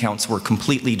 million accounts were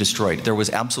completely destroyed. There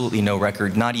was absolutely no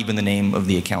record, not even the name of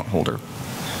the account holder.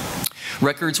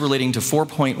 Records relating to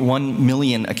 4.1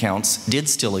 million accounts did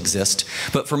still exist,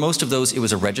 but for most of those it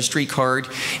was a registry card,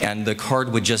 and the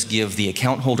card would just give the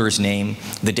account holder's name,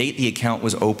 the date the account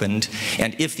was opened,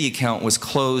 and if the account was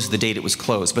closed, the date it was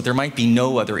closed. But there might be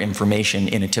no other information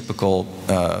in a typical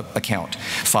account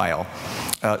file.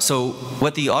 So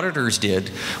what the auditors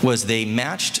did was they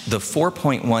matched the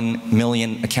 4.1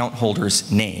 million account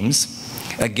holders' names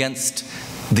against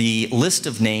the list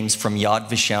of names from Yad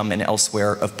Vashem and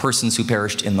elsewhere of persons who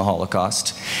perished in the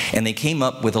Holocaust, and they came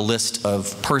up with a list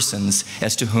of persons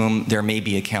as to whom there may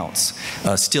be accounts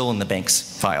still in the bank's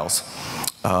files.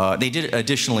 They did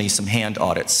additionally some hand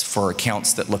audits for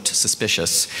accounts that looked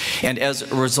suspicious. And as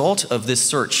a result of this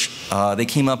search, they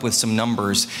came up with some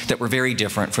numbers that were very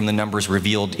different from the numbers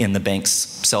revealed in the bank's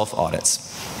self-audits.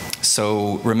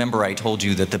 So remember, I told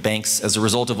you that the banks, as a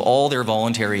result of all their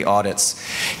voluntary audits,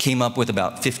 came up with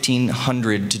about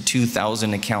 1,500 to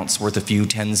 2,000 accounts worth a few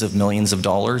tens of millions of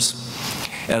dollars.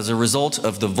 As a result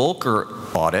of the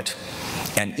Volcker audit,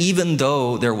 and even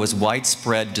though there was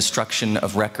widespread destruction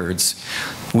of records,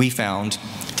 we found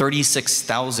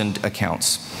 36,000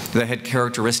 accounts that had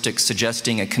characteristics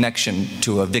suggesting a connection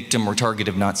to a victim or target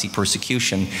of Nazi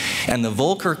persecution. And the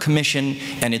Volcker Commission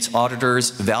and its auditors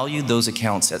valued those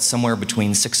accounts at somewhere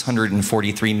between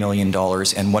 $643 million and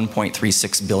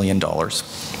 $1.36 billion.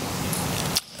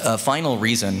 A final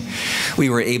reason we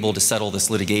were able to settle this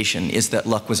litigation is that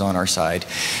luck was on our side.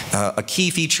 A key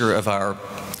feature of our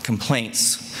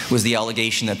complaints was the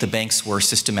allegation that the banks were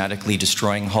systematically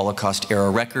destroying Holocaust-era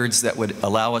records that would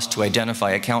allow us to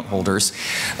identify account holders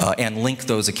and link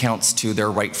those accounts to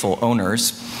their rightful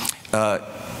owners.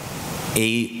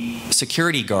 A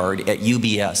security guard at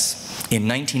UBS in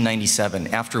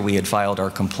 1997, after we had filed our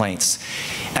complaints,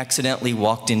 accidentally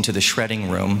walked into the shredding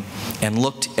room and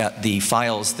looked at the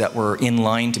files that were in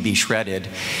line to be shredded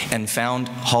and found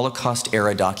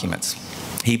Holocaust-era documents.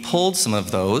 He pulled some of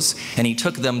those and he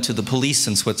took them to the police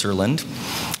in Switzerland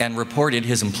and reported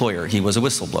his employer. He was a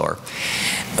whistleblower.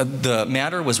 The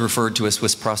matter was referred to a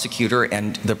Swiss prosecutor,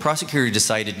 and the prosecutor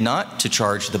decided not to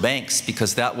charge the banks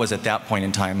because that was at that point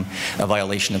in time a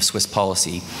violation of Swiss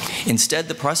policy. Instead,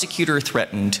 the prosecutor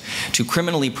threatened to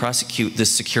criminally prosecute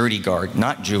this security guard,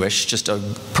 not Jewish, just a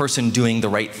person doing the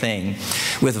right thing,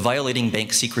 with violating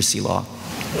bank secrecy law.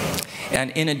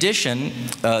 And in addition,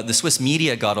 the Swiss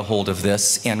media got a hold of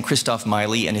this, and Christoph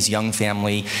Miley and his young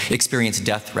family experienced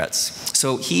death threats.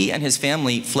 So he and his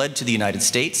family fled to the United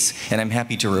States, and I'm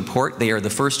happy to report they are the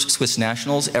first Swiss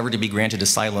nationals ever to be granted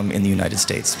asylum in the United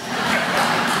States.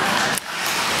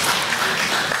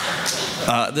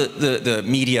 The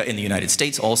media in the United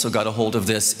States also got a hold of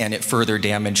this, and it further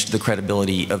damaged the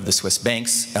credibility of the Swiss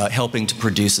banks, helping to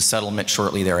produce a settlement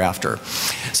shortly thereafter.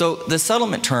 So the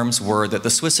settlement terms were that the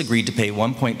Swiss agreed to pay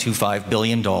 $1.25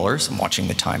 billion. I'm watching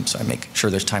the time, so I make sure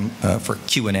there's time for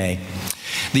Q&A.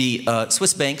 The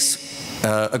Swiss banks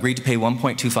agreed to pay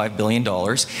 $1.25 billion.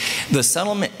 The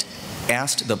settlement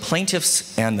asked the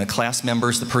plaintiffs and the class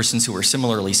members, the persons who were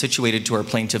similarly situated to our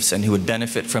plaintiffs and who would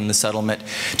benefit from the settlement,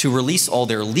 to release all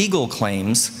their legal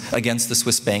claims against the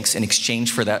Swiss banks in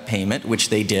exchange for that payment, which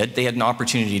they did. They had an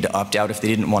opportunity to opt out if they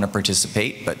didn't want to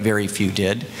participate, but very few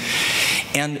did.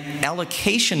 And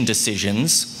allocation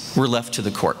decisions were left to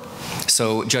the court.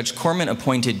 So Judge Corman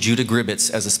appointed Judah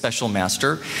Gribitz as a special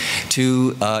master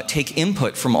to take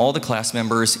input from all the class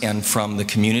members and from the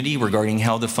community regarding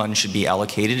how the fund should be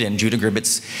allocated, and Judah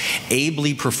Gribitz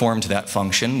ably performed that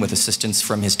function with assistance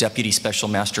from his deputy special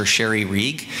master Sherry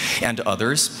Rieg and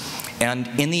others, and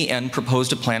in the end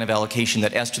proposed a plan of allocation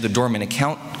that, as to the dormant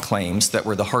account claims that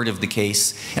were the heart of the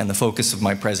case and the focus of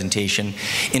my presentation,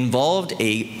 involved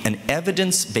an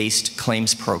evidence-based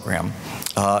claims program.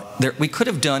 We could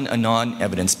have done a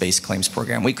non-evidence-based claims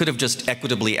program. We could have just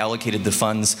equitably allocated the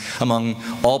funds among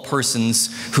all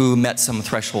persons who met some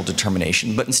threshold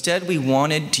determination. But instead, we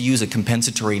wanted to use a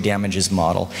compensatory damages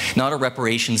model, not a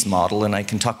reparations model, and I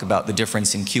can talk about the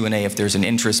difference in Q&A if there's an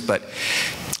interest, but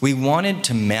we wanted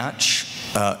to match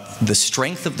the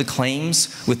strength of the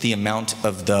claims with the amount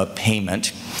of the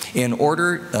payment in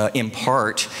order, in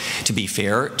part, to be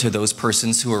fair to those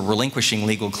persons who are relinquishing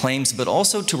legal claims, but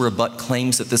also to rebut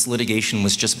claims that this litigation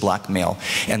was just blackmail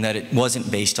and that it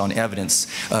wasn't based on evidence,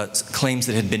 claims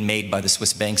that had been made by the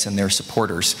Swiss banks and their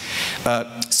supporters.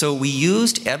 So we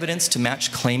used evidence to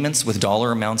match claimants with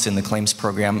dollar amounts in the claims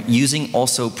program, using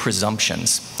also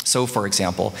presumptions. So, for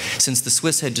example, since the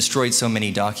Swiss had destroyed so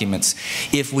many documents,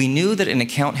 if we knew that an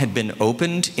account had been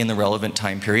opened in the relevant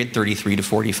time period, 33 to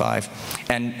 45,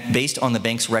 and based on the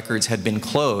bank's records had been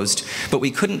closed, but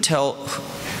we couldn't tell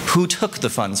who took the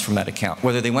funds from that account,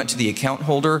 whether they went to the account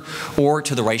holder or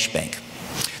to the Reichsbank.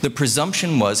 The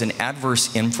presumption was an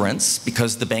adverse inference,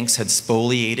 because the banks had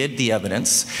spoliated the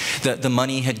evidence, that the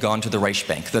money had gone to the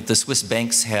Reichsbank, that the Swiss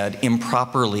banks had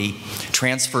improperly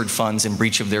transferred funds in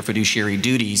breach of their fiduciary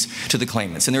duties to the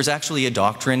claimants. And there's actually a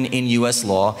doctrine in US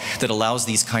law that allows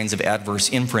these kinds of adverse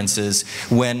inferences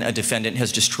when a defendant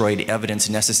has destroyed evidence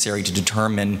necessary to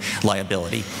determine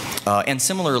liability. And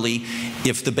similarly,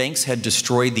 if the banks had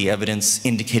destroyed the evidence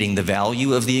indicating the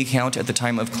value of the account at the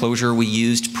time of closure, we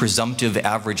used presumptive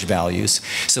average values.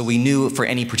 So we knew for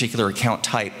any particular account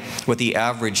type what the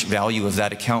average value of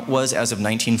that account was as of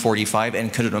 1945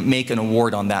 and could make an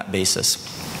award on that basis.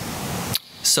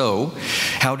 So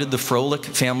how did the Froelich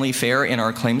family fare in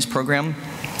our claims program?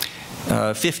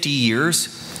 50 years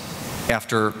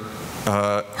after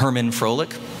Hermann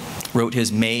Froelich wrote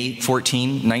his May 14,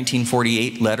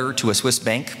 1948 letter to a Swiss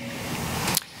bank,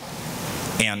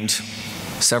 and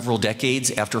several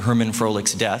decades after Hermann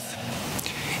Froelich's death,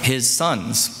 his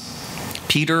sons,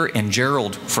 Peter and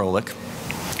Gerald Froelich,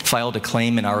 filed a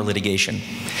claim in our litigation.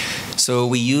 So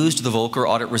we used the Volcker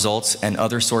audit results and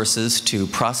other sources to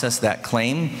process that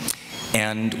claim,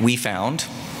 and we found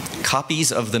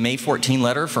copies of the May 14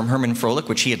 letter from Hermann Froelich,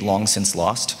 which he had long since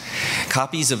lost,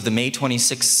 copies of the May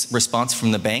 26 response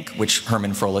from the bank, which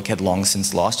Hermann Froelich had long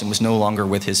since lost and was no longer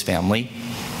with his family,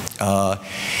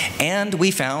 and we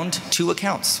found two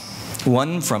accounts,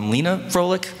 one from Lena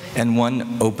Froelich and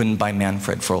one opened by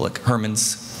Manfred Froelich,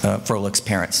 Froelich's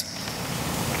parents.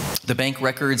 The bank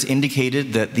records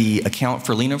indicated that the account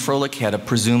for Lena Froelich had a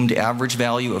presumed average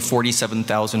value of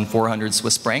 47,400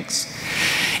 Swiss francs,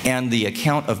 and the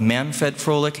account of Manfred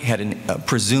Froelich had a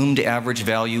presumed average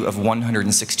value of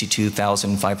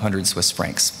 162,500 Swiss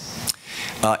francs.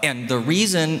 And the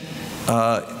reason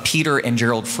Peter and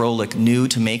Gerald Froelich knew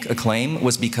to make a claim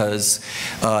was because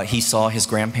he saw his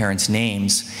grandparents'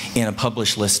 names in a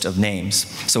published list of names,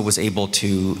 so was able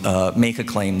to make a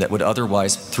claim that would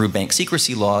otherwise, through bank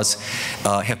secrecy laws,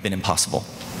 have been impossible.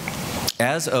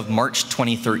 As of March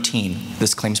 2013,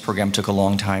 this claims program took a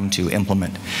long time to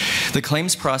implement. The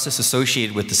claims process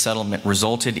associated with the settlement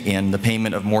resulted in the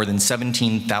payment of more than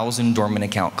 17,000 dormant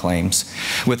account claims,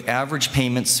 with average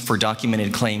payments for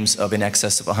documented claims of in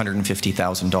excess of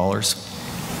 $150,000.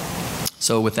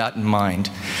 So with that in mind,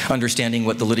 understanding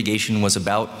what the litigation was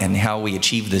about and how we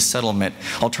achieved this settlement,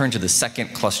 I'll turn to the second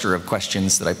cluster of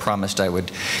questions that I promised I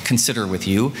would consider with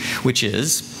you, which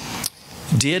is,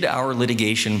 did our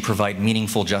litigation provide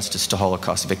meaningful justice to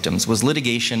Holocaust victims? Was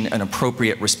litigation an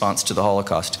appropriate response to the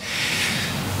Holocaust?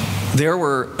 There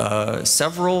were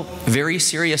several very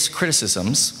serious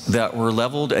criticisms that were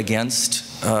leveled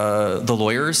against the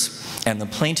lawyers and the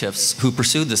plaintiffs who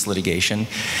pursued this litigation.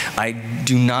 I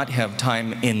do not have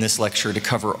time in this lecture to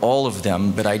cover all of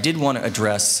them, but I did want to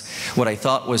address what I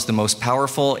thought was the most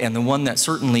powerful and the one that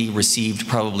certainly received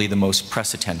probably the most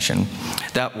press attention.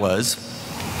 That was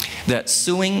that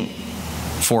suing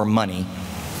for money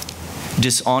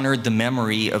dishonored the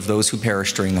memory of those who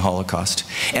perished during the Holocaust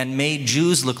and made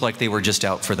Jews look like they were just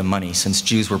out for the money, since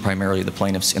Jews were primarily the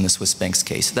plaintiffs in the Swiss banks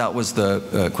case. That was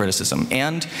the criticism.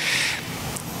 And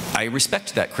I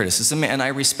respect that criticism, and I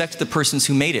respect the persons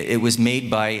who made it. It was made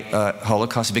by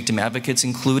Holocaust victim advocates,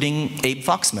 including Abe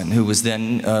Foxman, who was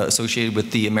then associated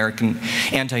with the American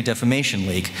Anti-Defamation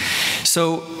League.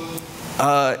 So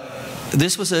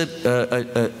this was a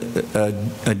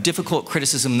difficult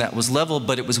criticism that was leveled,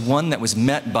 but it was one that was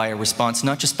met by a response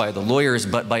not just by the lawyers,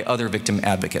 but by other victim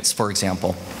advocates. For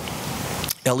example,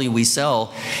 Elie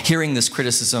Wiesel, hearing this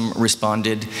criticism,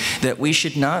 responded that we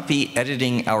should not be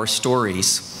editing our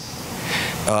stories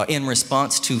in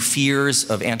response to fears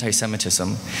of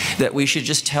anti-Semitism, that we should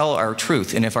just tell our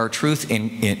truth. And if our truth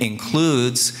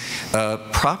includes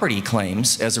property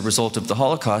claims as a result of the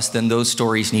Holocaust, then those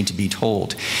stories need to be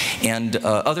told. And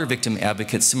other victim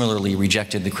advocates similarly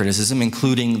rejected the criticism,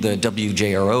 including the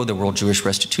WJRO, the World Jewish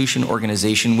Restitution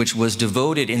Organization, which was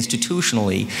devoted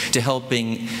institutionally to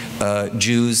helping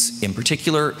Jews in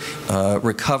particular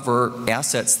recover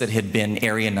assets that had been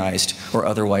Aryanized or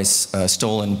otherwise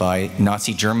stolen by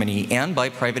Nazi Germany and by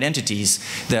private entities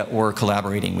that were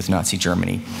collaborating with Nazi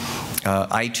Germany.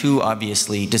 I too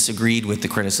obviously disagreed with the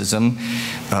criticism.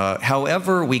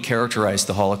 However we characterize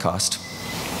the Holocaust,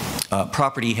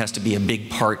 property has to be a big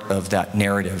part of that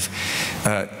narrative.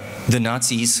 The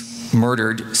Nazis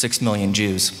murdered 6 million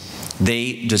Jews.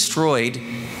 They destroyed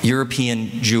European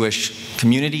Jewish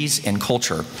communities and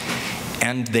culture.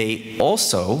 And they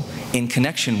also, in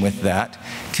connection with that,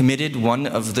 committed one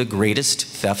of the greatest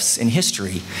thefts in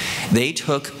history. They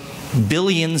took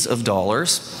billions of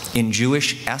dollars in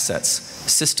Jewish assets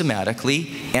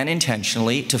systematically and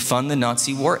intentionally to fund the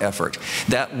Nazi war effort.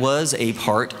 That was a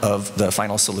part of the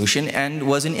final solution and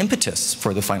was an impetus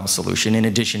for the final solution in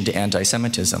addition to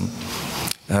anti-Semitism.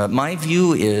 My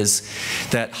view is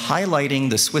that highlighting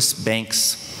the Swiss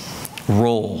bank's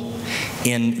role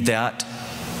in that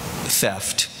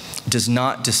theft does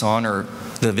not dishonor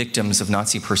the victims of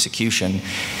Nazi persecution.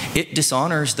 It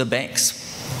dishonors the banks.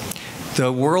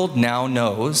 The world now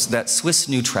knows that Swiss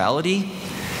neutrality,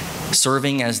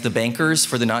 serving as the bankers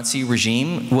for the Nazi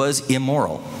regime, was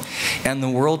immoral. And the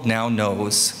world now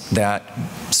knows that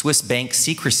Swiss bank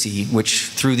secrecy, which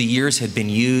through the years had been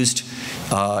used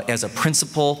as a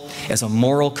principle, as a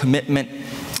moral commitment,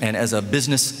 and as a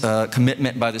business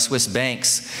commitment by the Swiss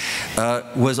banks,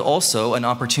 was also an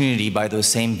opportunity by those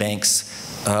same banks,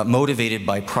 motivated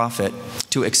by profit,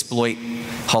 to exploit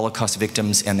Holocaust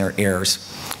victims and their heirs.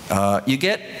 You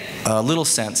get a little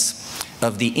sense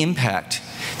of the impact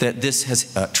that this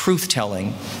has,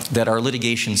 truth-telling that our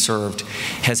litigation served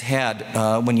has had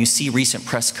when you see recent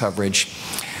press coverage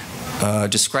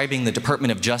describing the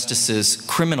Department of Justice's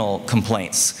criminal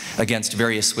complaints against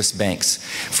various Swiss banks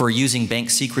for using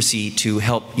bank secrecy to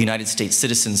help United States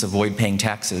citizens avoid paying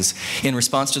taxes. In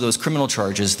response to those criminal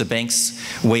charges, the banks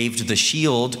waved the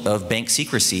shield of bank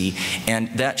secrecy, and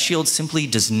that shield simply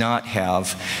does not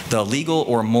have the legal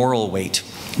or moral weight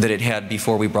that it had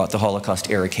before we brought the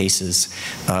Holocaust-era cases.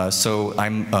 So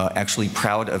I'm actually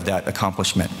proud of that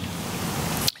accomplishment.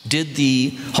 Did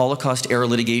the Holocaust-era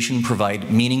litigation provide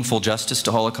meaningful justice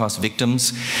to Holocaust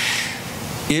victims?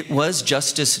 It was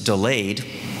justice delayed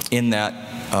in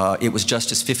that it was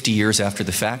justice 50 years after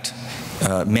the fact.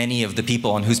 Many of the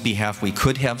people on whose behalf we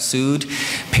could have sued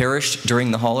perished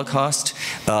during the Holocaust,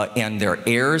 and their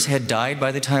heirs had died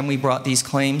by the time we brought these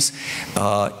claims.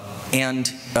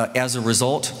 As a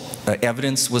result,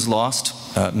 evidence was lost,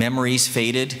 memories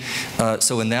faded.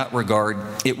 So in that regard,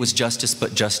 it was justice,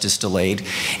 but justice delayed.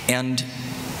 And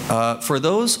for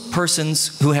those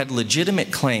persons who had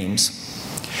legitimate claims,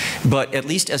 but at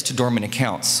least as to dormant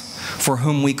accounts, for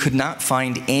whom we could not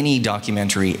find any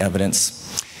documentary evidence,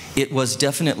 it was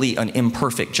definitely an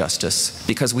imperfect justice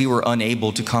because we were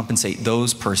unable to compensate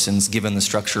those persons given the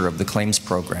structure of the claims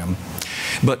program.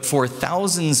 But for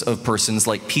thousands of persons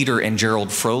like Peter and Gerald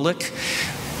Froelich,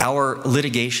 our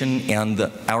litigation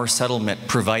and our settlement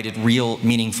provided real,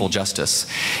 meaningful justice.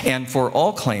 And for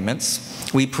all claimants,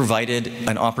 we provided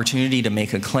an opportunity to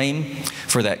make a claim,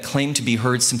 for that claim to be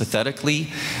heard sympathetically,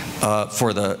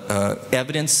 for the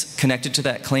evidence connected to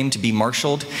that claim to be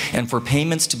marshaled, and for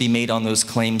payments to be made on those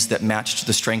claims that matched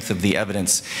the strength of the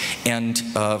evidence. And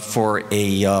for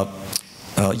a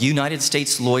United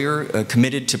States lawyer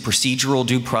committed to procedural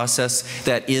due process,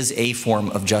 that is a form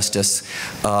of justice.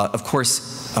 Of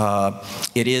course,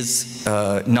 it is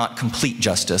not complete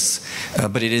justice,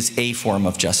 but it is a form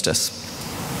of justice.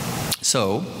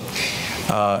 So,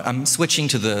 I'm switching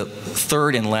to the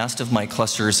third and last of my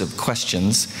clusters of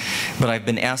questions, but I've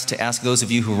been asked to ask those of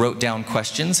you who wrote down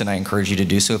questions, and I encourage you to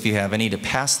do so if you have any, to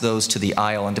pass those to the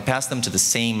aisle and to pass them to the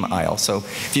same aisle. So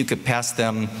if you could pass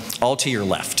them all to your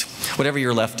left. Whatever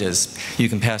your left is, you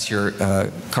can pass your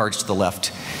cards to the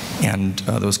left, and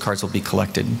those cards will be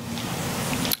collected.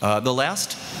 The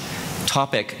last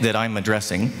topic that I'm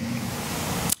addressing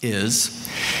is,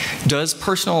 does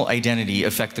personal identity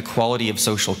affect the quality of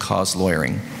social cause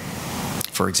lawyering?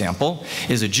 For example,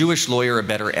 is a Jewish lawyer a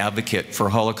better advocate for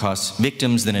Holocaust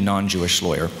victims than a non-Jewish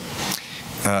lawyer?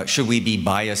 Should we be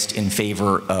biased in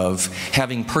favor of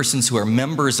having persons who are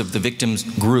members of the victims'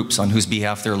 groups on whose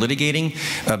behalf they're litigating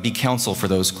be counsel for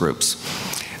those groups?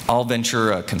 I'll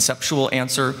venture a conceptual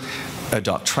answer, a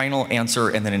doctrinal answer,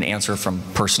 and then an answer from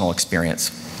personal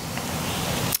experience.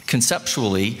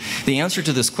 Conceptually, the answer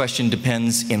to this question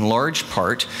depends in large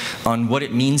part on what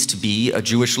it means to be a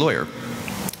Jewish lawyer.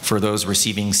 For those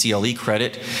receiving CLE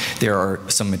credit, there are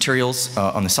some materials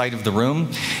on the side of the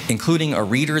room, including a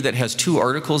reader that has 2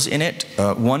 articles in it,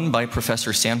 one by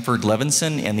Professor Sanford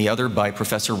Levinson and the other by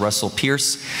Professor Russell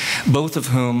Pierce, both of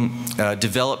whom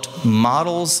developed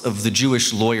models of the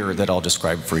Jewish lawyer that I'll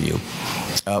describe for you.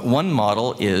 One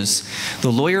model is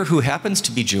the lawyer who happens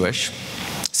to be Jewish,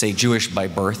 say Jewish by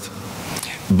birth,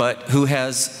 but who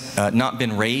has not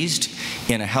been raised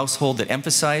in a household that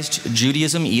emphasized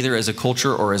Judaism either as a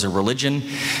culture or as a religion,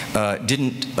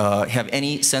 didn't have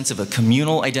any sense of a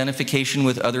communal identification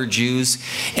with other Jews,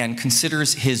 and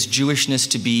considers his Jewishness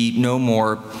to be no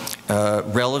more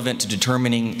relevant to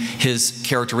determining his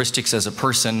characteristics as a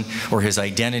person or his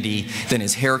identity than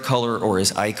his hair color or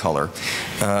his eye color.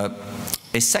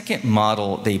 A second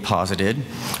model they posited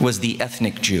was the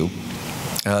ethnic Jew.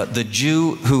 The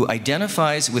Jew who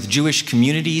identifies with Jewish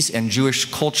communities and Jewish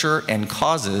culture and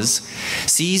causes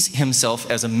sees himself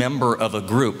as a member of a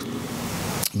group,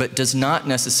 but does not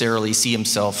necessarily see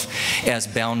himself as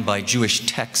bound by Jewish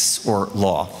texts or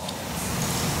law.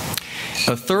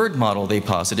 A third model they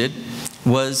posited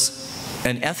was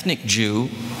an ethnic Jew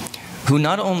who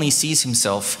not only sees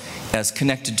himself as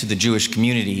connected to the Jewish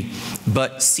community,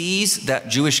 but sees that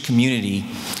Jewish community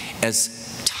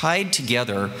as tied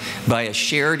together by a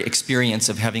shared experience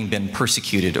of having been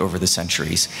persecuted over the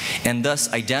centuries, and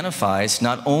thus identifies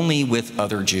not only with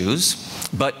other Jews,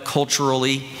 but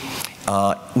culturally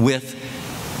with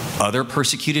other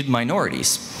persecuted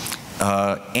minorities.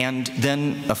 And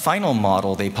then a final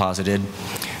model they posited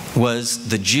was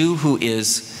the Jew who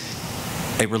is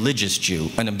a religious Jew,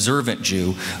 an observant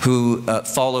Jew, who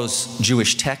follows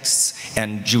Jewish texts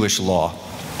and Jewish law.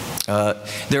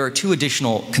 There are two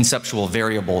additional conceptual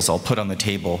variables I'll put on the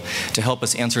table to help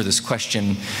us answer this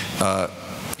question,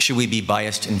 should we be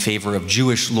biased in favor of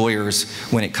Jewish lawyers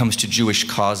when it comes to Jewish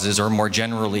causes, or more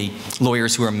generally,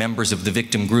 lawyers who are members of the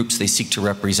victim groups they seek to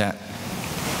represent.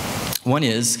 One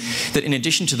is that in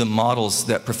addition to the models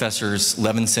that Professors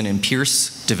Levinson and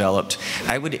Pierce developed,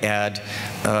 I would add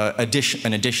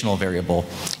an additional variable.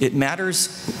 It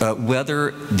matters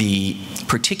whether the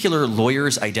particular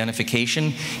lawyer's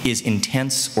identification is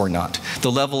intense or not.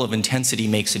 The level of intensity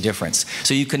makes a difference.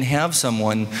 So you can have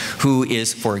someone who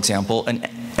is, for example, an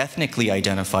ethnically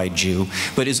identified Jew,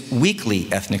 but is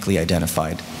weakly ethnically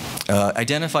identified,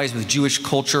 identifies with Jewish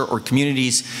culture or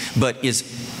communities, but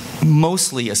is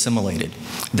mostly assimilated.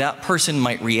 That person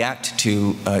might react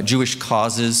to Jewish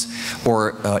causes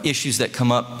or issues that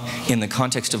come up in the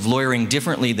context of lawyering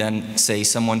differently than, say,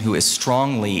 someone who is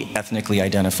strongly ethnically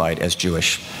identified as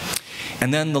Jewish.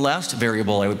 And then the last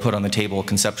variable I would put on the table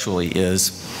conceptually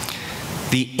is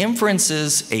the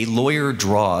inferences a lawyer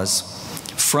draws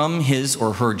from his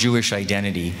or her Jewish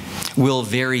identity will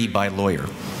vary by lawyer.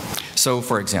 So,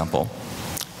 for example,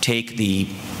 take the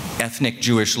ethnic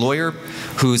Jewish lawyer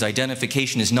whose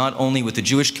identification is not only with the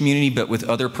Jewish community but with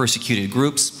other persecuted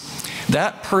groups.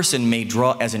 That person may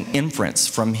draw as an inference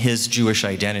from his Jewish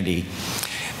identity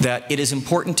that it is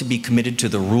important to be committed to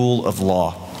the rule of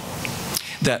law.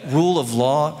 That rule of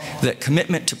law, that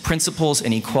commitment to principles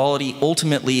and equality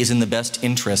ultimately is in the best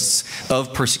interests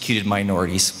of persecuted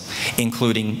minorities,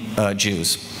 including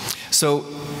Jews. So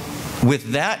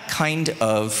with that kind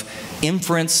of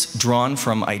inference drawn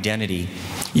from identity,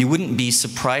 you wouldn't be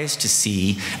surprised to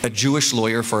see a Jewish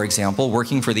lawyer, for example,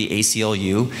 working for the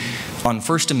ACLU on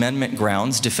First Amendment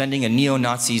grounds defending a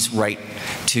neo-Nazi's right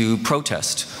to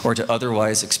protest or to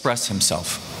otherwise express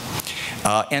himself.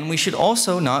 And we should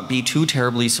also not be too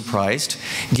terribly surprised,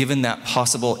 given that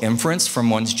possible inference from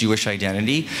one's Jewish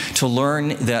identity, to learn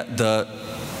that the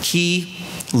key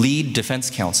lead defense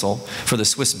counsel for the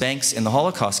Swiss banks in the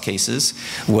Holocaust cases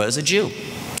was a Jew,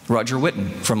 Roger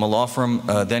Witten, from a law firm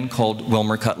then called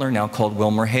Wilmer Cutler, now called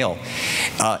Wilmer Hale.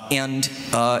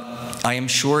 I am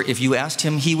sure if you asked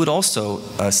him, he would also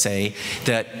say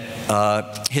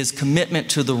that his commitment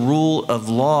to the rule of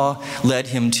law led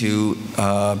him to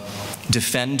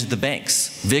defend the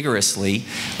banks vigorously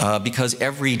because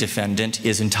every defendant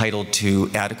is entitled to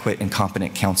adequate and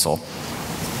competent counsel.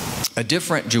 A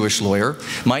different Jewish lawyer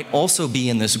might also be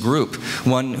in this group,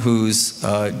 one whose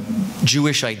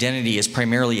Jewish identity is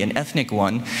primarily an ethnic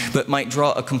one, but might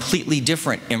draw a completely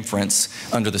different inference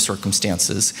under the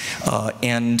circumstances,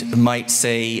 and might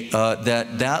say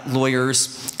that that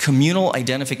lawyer's communal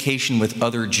identification with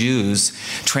other Jews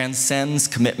transcends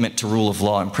commitment to rule of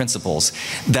law and principles.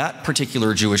 That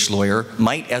particular Jewish lawyer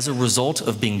might, as a result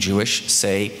of being Jewish,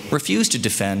 say, refuse to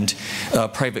defend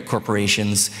private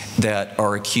corporations that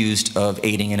are accused of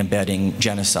aiding and abetting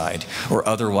genocide or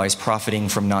otherwise profiting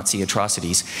from Nazi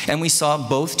atrocities. And we saw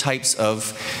both types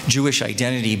of Jewish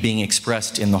identity being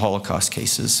expressed in the Holocaust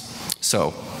cases.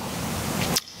 So,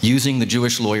 using the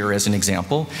Jewish lawyer as an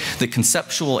example, the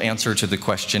conceptual answer to the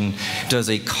question, does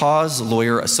a cause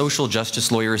lawyer, a social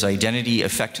justice lawyer's identity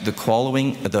affect the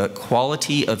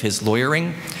quality of his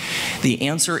lawyering? The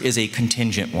answer is a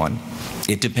contingent one.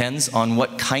 It depends on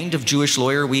what kind of Jewish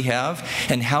lawyer we have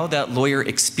and how that lawyer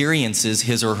experiences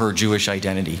his or her Jewish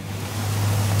identity.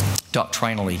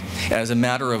 Doctrinally, as a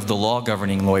matter of the law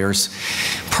governing lawyers,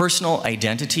 personal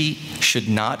identity should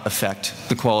not affect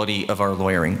the quality of our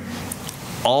lawyering.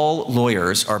 all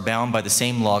lawyers are bound by the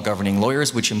same law governing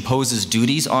lawyers, which imposes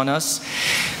duties on us,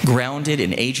 grounded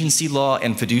in agency law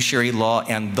and fiduciary law,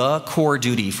 and the core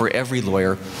duty for every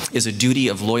lawyer is a duty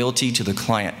of loyalty to the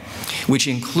client, which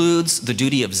includes the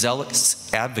duty of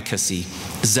zealous advocacy,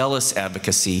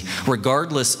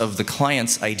 regardless of the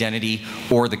client's identity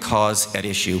or the cause at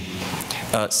issue.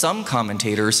 Some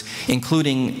commentators,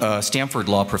 including Stanford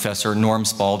law professor Norm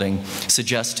Spalding,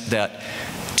 suggest that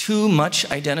too much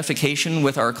identification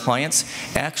with our clients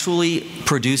actually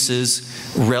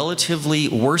produces relatively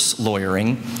worse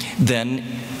lawyering than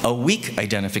a weak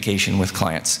identification with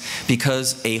clients,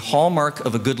 because a hallmark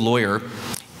of a good lawyer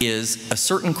is a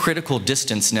certain critical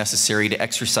distance necessary to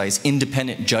exercise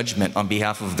independent judgment on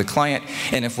behalf of the client.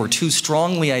 And if we're too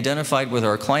strongly identified with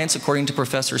our clients, according to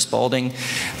Professor Spalding,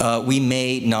 we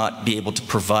may not be able to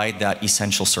provide that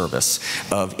essential service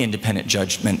of independent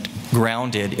judgment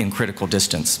grounded in critical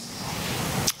distance.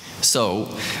 So,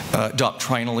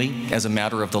 doctrinally, as a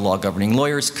matter of the law governing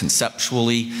lawyers,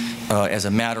 conceptually, as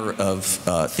a matter of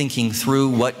thinking through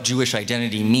what Jewish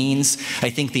identity means,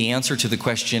 I think the answer to the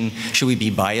question, should we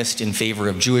be biased in favor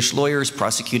of Jewish lawyers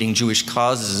prosecuting Jewish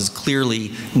causes, is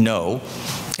clearly no.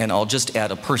 And I'll just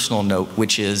add a personal note,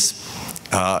 which is,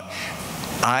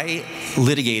 I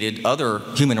litigated other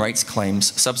human rights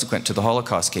claims subsequent to the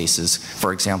Holocaust cases.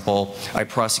 For example, I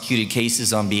prosecuted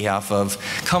cases on behalf of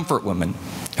comfort women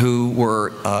who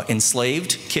were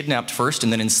enslaved, kidnapped first,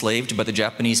 and then enslaved by the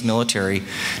Japanese military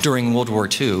during World War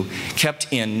II, kept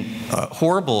in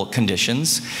horrible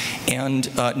conditions, and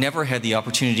never had the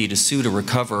opportunity to sue to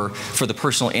recover for the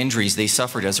personal injuries they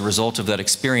suffered as a result of that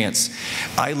experience.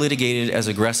 I litigated as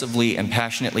aggressively and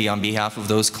passionately on behalf of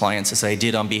those clients as I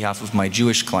did on behalf of my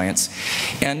Jewish clients,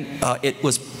 and it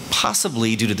was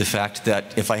possibly due to the fact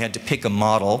that if I had to pick a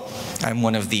model, I'm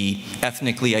one of the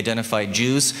ethnically identified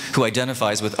Jews who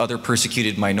identifies with other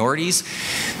persecuted minorities.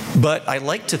 But I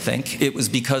like to think it was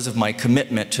because of my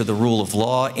commitment to the rule of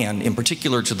law, and in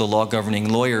particular to the law governing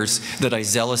lawyers, that I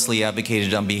zealously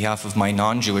advocated on behalf of my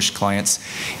non-Jewish clients.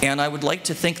 And I would like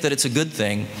to think that it's a good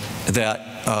thing that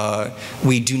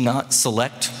we do not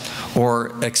select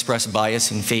or express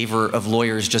bias in favor of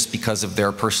lawyers just because of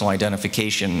their personal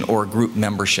identification or group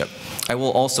membership. I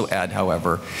will also add,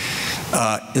 however,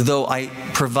 though I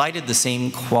provided the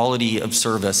same quality of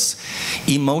service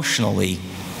emotionally,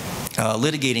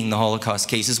 litigating the Holocaust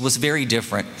cases was very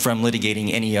different from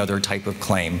litigating any other type of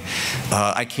claim.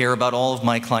 I care about all of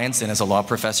my clients, and as a law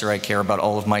professor, I care about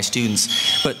all of my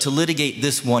students. But to litigate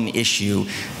this one issue,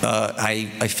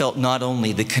 I felt not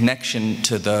only the connection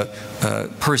to the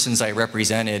persons I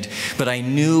represented, but I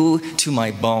knew to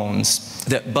my bones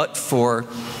that but for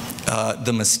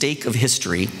the mistake of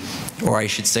history, or I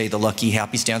should say the lucky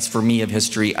happenstance for me of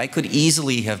history, I could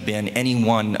easily have been any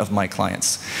one of my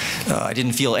clients. I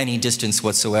didn't feel any distance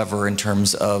whatsoever in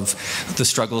terms of the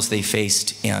struggles they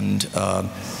faced and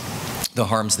the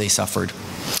harms they suffered.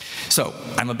 So,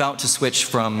 I'm about to switch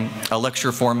from a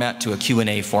lecture format to a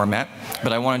Q&A format,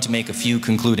 but I wanted to make a few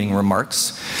concluding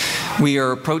remarks. We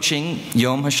are approaching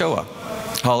Yom HaShoah,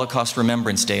 Holocaust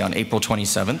Remembrance Day, on April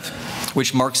 27th,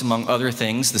 which marks, among other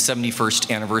things, the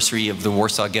 71st anniversary of the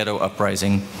Warsaw Ghetto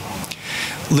Uprising.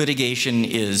 Litigation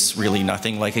is really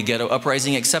nothing like a ghetto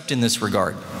uprising except in this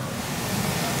regard.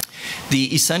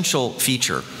 The essential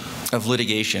feature of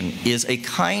litigation is a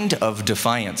kind of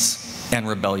defiance and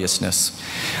rebelliousness.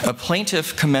 A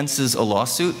plaintiff commences a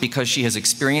lawsuit because she has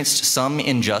experienced some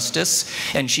injustice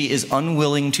and she is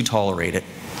unwilling to tolerate it.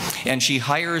 And she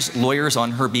hires lawyers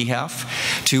on her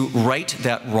behalf to right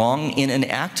that wrong in an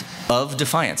act of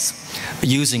defiance,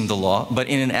 using the law, but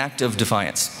in an act of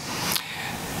defiance.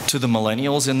 To the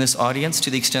millennials in this audience, to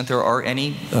the extent there are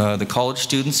any, the college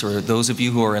students or those of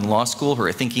you who are in law school who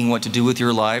are thinking what to do with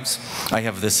your lives, I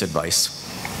have this advice.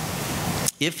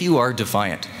 If you are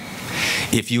defiant,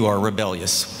 if you are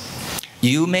rebellious,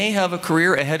 you may have a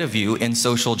career ahead of you in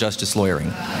social justice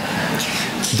lawyering.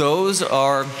 Those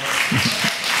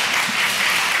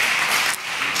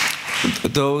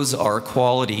are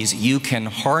qualities you can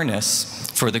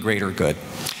harness for the greater good.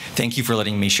 Thank you for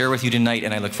letting me share with you tonight,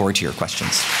 and I look forward to your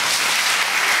questions.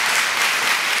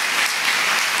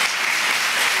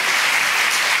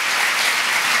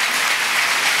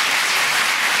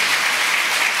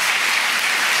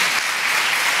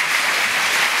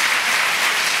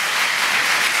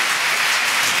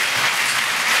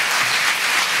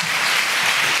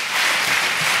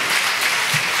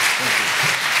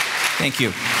 Thank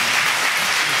you.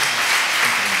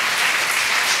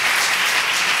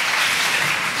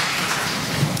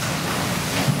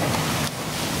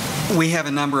 We have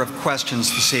a number of questions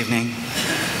this evening.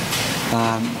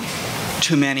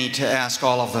 too many to ask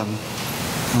all of them,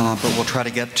 but we'll try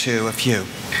to get to a few.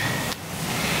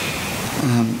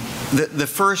 The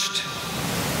first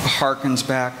harkens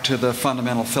back to the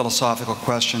fundamental philosophical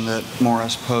question that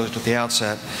Morris posed at the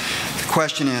outset. The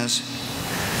question is,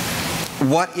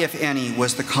 what, if any,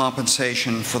 was the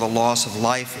compensation for the loss of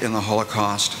life in the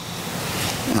Holocaust?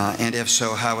 And if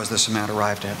so, how was this amount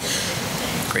arrived at?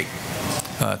 Great.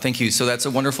 Thank you. So that's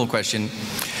a wonderful question.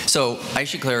 So I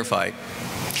should clarify.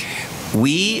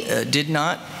 We did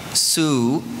not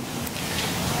sue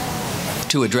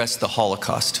to address the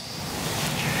Holocaust.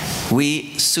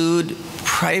 We sued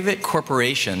private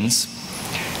corporations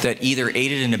that either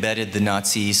aided and abetted the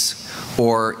Nazis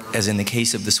or, as in the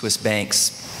case of the Swiss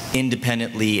banks,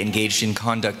 independently engaged in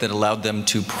conduct that allowed them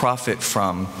to profit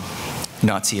from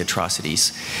Nazi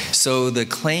atrocities. So the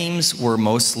claims were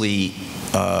mostly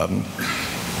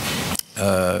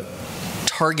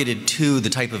targeted to the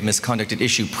type of misconduct at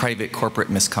issue, private corporate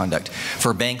misconduct.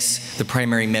 For banks, the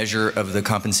primary measure of the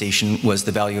compensation was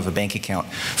the value of a bank account.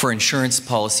 For insurance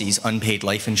policies, unpaid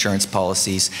life insurance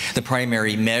policies, the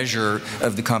primary measure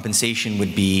of the compensation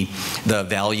would be the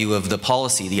value of the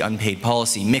policy, the unpaid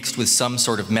policy, mixed with some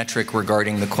sort of metric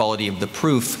regarding the quality of the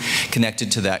proof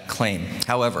connected to that claim.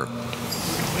 However,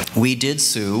 we did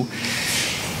sue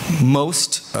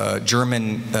most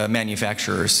German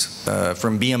manufacturers,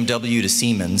 from BMW to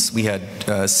Siemens. We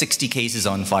had 60 cases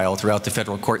on file throughout the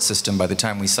federal court system by the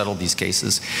time we settled these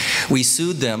cases. We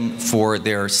sued them for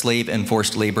their slave and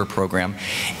forced labor program,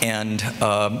 and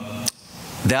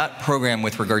that program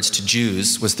with regards to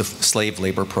Jews was the slave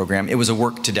labor program. It was a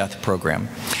work-to-death program.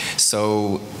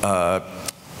 So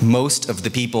most of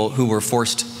the people who were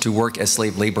forced to work as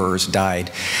slave laborers died.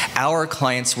 Our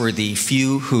clients were the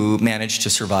few who managed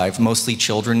to survive, mostly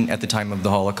children at the time of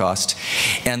the Holocaust.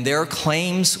 And their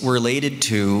claims were related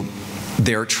to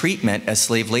their treatment as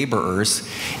slave laborers,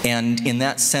 and in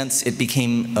that sense it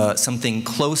became something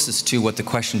closest to what the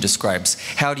question describes.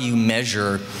 How do you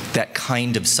measure that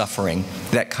kind of suffering,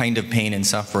 that kind of pain and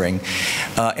suffering?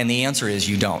 And the answer is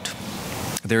you don't.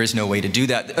 There is no way to do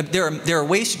that. There are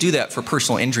ways to do that for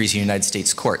personal injuries in United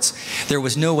States courts. There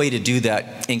was no way to do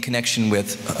that in connection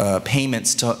with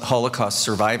payments to Holocaust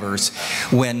survivors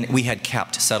when we had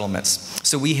capped settlements.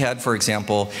 So we had, for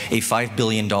example, a $5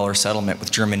 billion settlement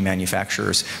with German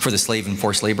manufacturers for the slave and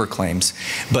forced labor claims,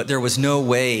 but there was no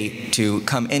way to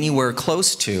come anywhere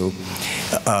close to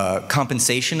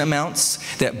compensation amounts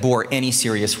that bore any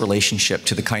serious relationship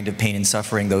to the kind of pain and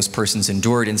suffering those persons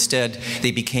endured. Instead,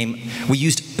 we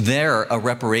used a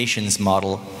reparations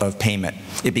model of payment.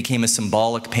 It became a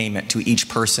symbolic payment to each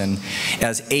person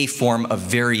as a form of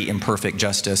very imperfect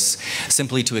justice,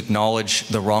 simply to acknowledge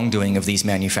the wrongdoing of these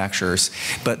manufacturers.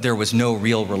 But there was no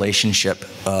real relationship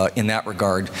in that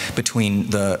regard between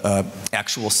the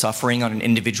actual suffering on an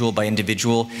individual by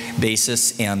individual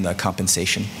basis and the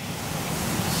compensation.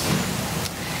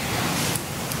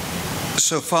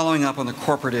 So following up on the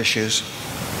corporate issues,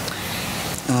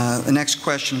 the next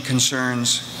question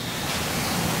concerns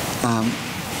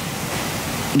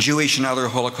Jewish and other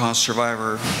Holocaust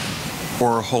survivor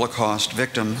or Holocaust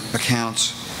victim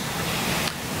accounts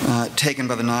taken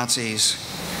by the Nazis.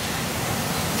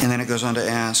 And then it goes on to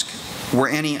ask, were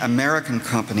any American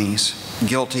companies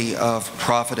guilty of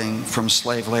profiting from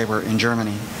slave labor in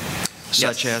Germany?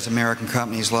 Such as American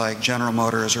companies like General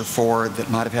Motors or Ford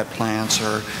that might have had plants,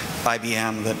 or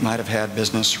IBM that might have had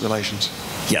business relations?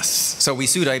 Yes. So we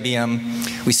sued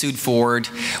IBM, we sued Ford,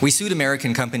 we sued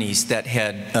American companies that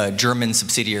had German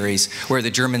subsidiaries where the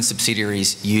German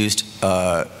subsidiaries used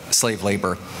slave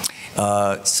labor.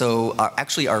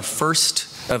 Actually our first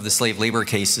of the slave labor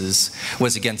cases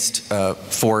was against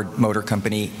Ford Motor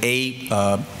Company, a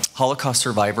Holocaust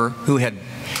survivor who had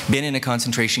been in a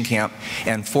concentration camp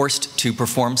and forced to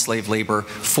perform slave labor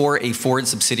for a Ford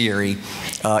subsidiary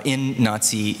in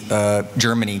Nazi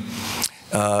Germany.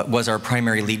 Was our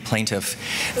primary lead plaintiff.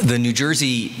 The New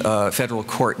Jersey federal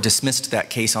court dismissed that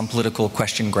case on political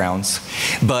question grounds,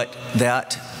 but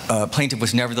that plaintiff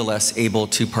was nevertheless able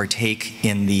to partake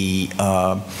in the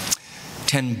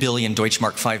 10 billion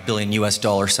Deutschmark, 5 billion US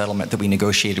dollar settlement that we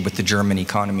negotiated with the German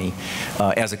economy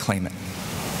as a claimant.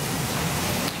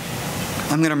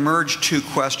 I'm going to merge two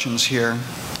questions here.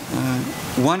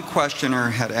 One questioner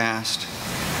had asked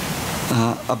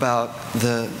about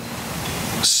the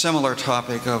similar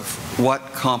topic of what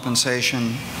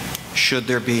compensation should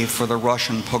there be for the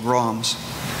Russian pogroms.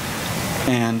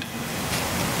 And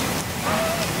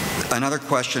another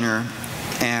questioner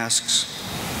asks,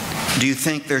 do you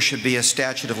think there should be a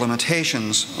statute of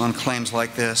limitations on claims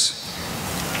like this?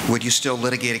 Would you still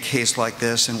litigate a case like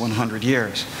this in 100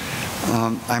 years?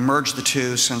 I merged the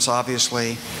two since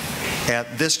obviously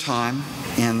at this time,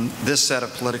 in this set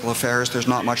of political affairs, there's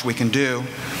not much we can do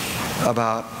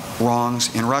about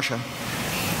wrongs in Russia.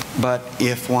 But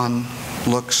if one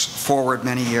looks forward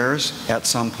many years, at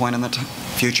some point in the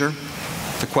future,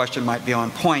 the question might be on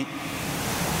point,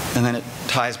 and then it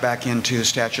ties back into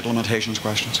statute of limitations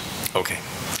questions. Okay.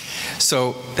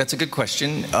 So that's a good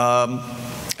question.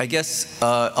 I guess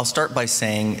I'll start by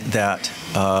saying that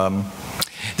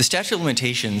the statute of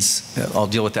limitations, I'll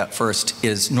deal with that first,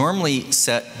 is normally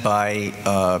set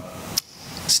by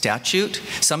statute,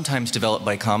 sometimes developed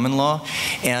by common law.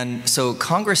 And so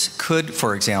Congress could,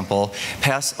 for example,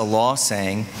 pass a law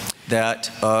saying that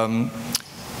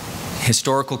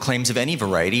historical claims of any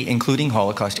variety, including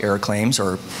Holocaust-era claims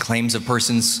or claims of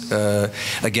persons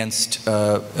against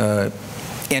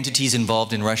entities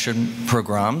involved in Russian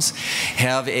pogroms,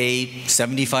 have a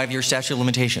 75-year statute of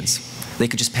limitations. They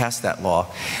could just pass that law.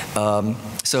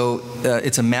 So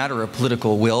it's a matter of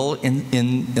political will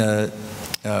in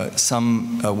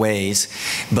some ways,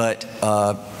 but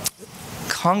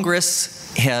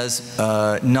Congress has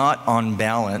not on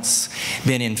balance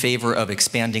been in favor of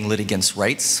expanding litigants'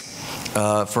 rights.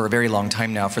 For a very long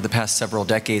time now. For the past several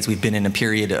decades, we've been in a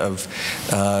period of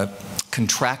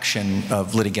contraction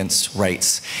of litigants'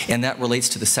 rights, and that relates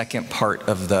to the second part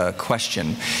of the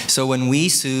question. So when we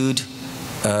sued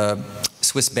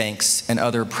Swiss banks and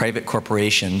other private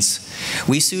corporations,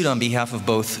 we sued on behalf of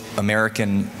both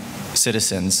American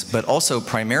citizens, but also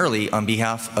primarily on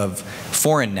behalf of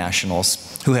foreign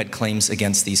nationals who had claims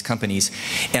against these companies.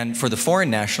 And for the foreign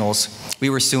nationals, we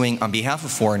were suing on behalf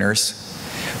of foreigners,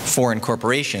 foreign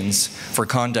corporations, for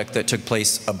conduct that took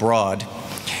place abroad.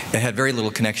 It had very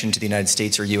little connection to the United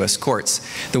States or US courts.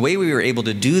 The way we were able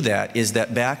to do that is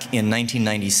that back in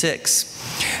 1996,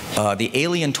 the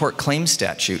Alien Tort Claims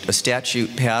Statute, a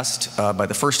statute passed by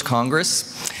the first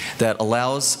Congress that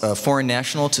allows a foreign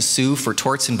national to sue for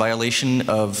torts in violation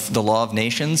of the law of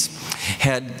nations,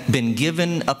 had been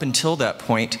given up until that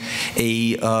point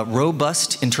a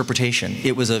robust interpretation.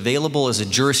 It was available as a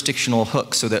jurisdictional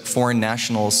hook so that foreign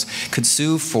nationals could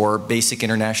sue for basic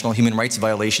international human rights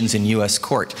violations in US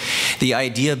court. The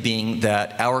idea being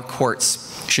that our courts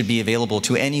should be available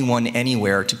to anyone,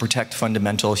 anywhere to protect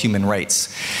fundamental human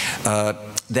rights.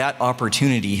 That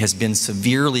opportunity has been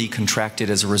severely contracted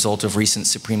as a result of recent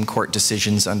Supreme Court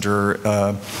decisions under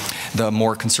the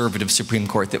more conservative Supreme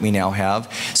Court that we now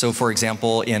have. So for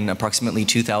example, in approximately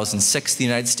 2006, the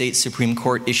United States Supreme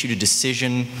Court issued a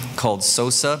decision called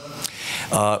Sosa,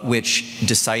 which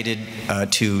decided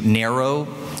to narrow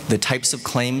the types of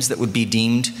claims that would be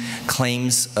deemed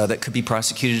claims that could be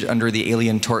prosecuted under the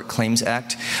Alien Tort Claims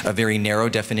Act, a very narrow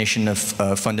definition of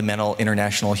fundamental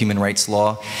international human rights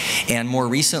law. And more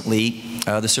recently,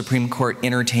 the Supreme Court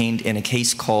entertained in a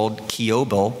case called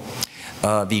Kiobel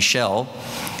v. Shell,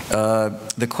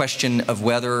 the question of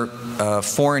whether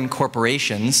foreign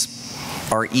corporations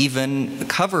are even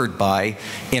covered by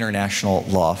international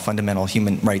law, fundamental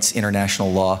human rights international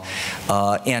law,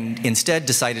 and instead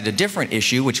decided a different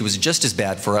issue, which was just as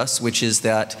bad for us, which is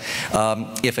that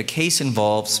if a case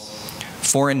involves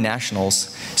foreign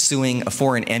nationals suing a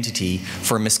foreign entity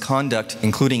for misconduct,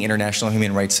 including international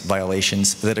human rights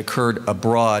violations that occurred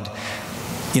abroad,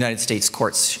 United States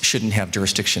courts shouldn't have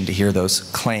jurisdiction to hear those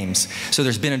claims. So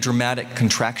there's been a dramatic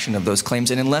contraction of those claims,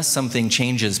 and unless something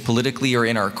changes politically or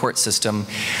in our court system,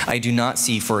 I do not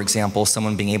see, for example,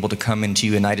 someone being able to come into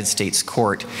United States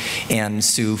court and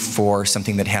sue for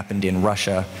something that happened in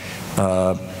Russia,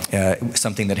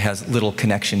 something that has little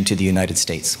connection to the United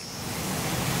States.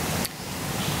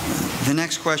 The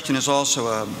next question is also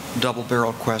a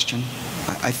double-barreled question.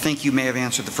 I think you may have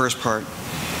answered the first part.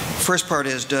 First part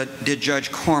is, did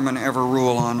Judge Corman ever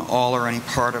rule on all or any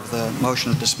part of the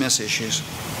motion to dismiss issues?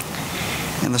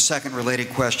 And the second related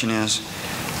question is,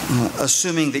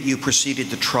 assuming that you proceeded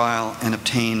to trial and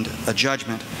obtained a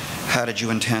judgment, how did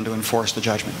you intend to enforce the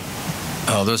judgment?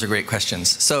 Oh, those are great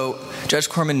questions. So Judge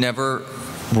Corman never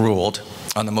ruled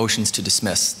on the motions to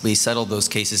dismiss. We settled those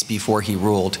cases before he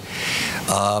ruled.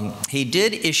 He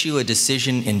did issue a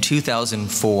decision in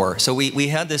 2004. So we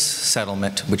had this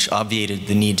settlement which obviated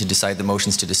the need to decide the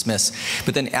motions to dismiss.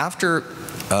 But then after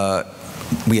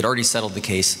we had already settled the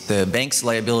case. The bank's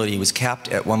liability was capped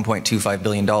at $1.25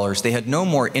 billion. They had no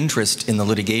more interest in the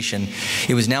litigation.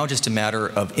 It was now just a matter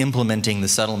of implementing the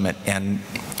settlement and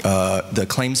the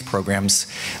claims programs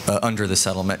under the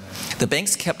settlement. The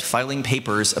banks kept filing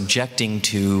papers objecting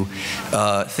to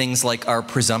things like our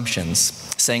presumptions,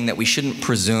 saying that we shouldn't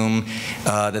presume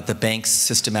that the banks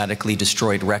systematically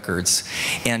destroyed records.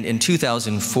 And in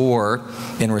 2004,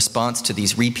 in response to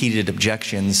these repeated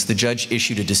objections, the judge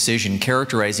issued a decision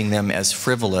characterizing them as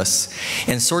frivolous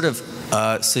and sort of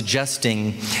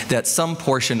suggesting that some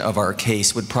portion of our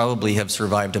case would probably have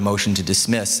survived a motion to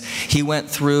dismiss. He went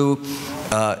through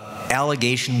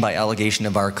allegation by allegation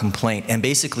of our complaint and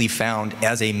basically found,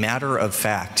 as a matter of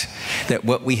fact, that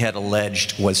what we had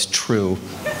alleged was true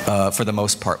for the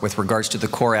most part with regards to the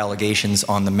core allegations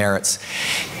on the merits.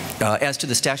 As to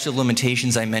the statute of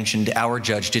limitations I mentioned, our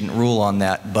judge didn't rule on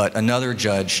that, but another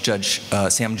judge, Judge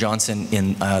Sam Johnson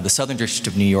in the Southern District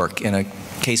of New York, in a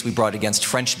case we brought against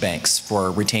French banks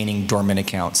for retaining dormant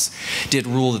accounts, did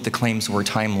rule that the claims were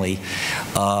timely.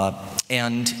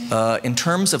 And in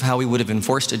terms of how we would have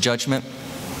enforced a judgment,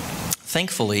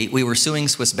 thankfully, we were suing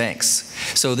Swiss banks.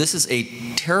 So this is a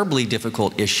terribly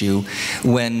difficult issue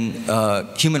when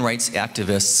human rights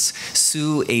activists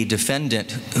sue a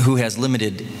defendant who has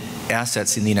limited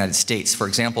assets in the United States. For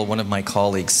example, one of my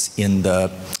colleagues in the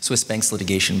Swiss banks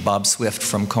litigation, Bob Swift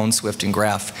from Cohn, Swift and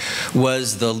Graff,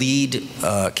 was the lead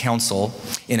counsel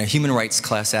in a human rights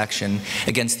class action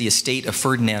against the estate of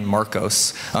Ferdinand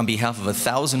Marcos on behalf of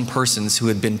 1,000 persons who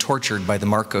had been tortured by the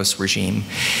Marcos regime.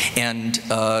 And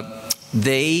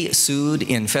they sued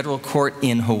in federal court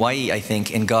in Hawaii, I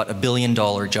think, and got $1 billion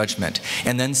judgment,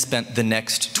 and then spent the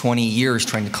next 20 years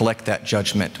trying to collect that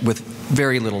judgment with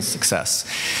very little success.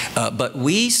 But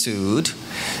we sued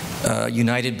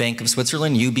United Bank of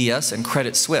Switzerland, UBS, and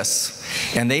Credit Suisse,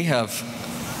 and they have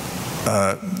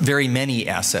very many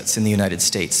assets in the United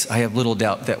States. I have little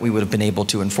doubt that we would have been able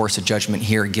to enforce a judgment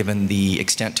here given the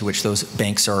extent to which those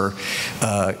banks are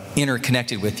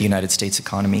interconnected with the United States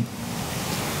economy.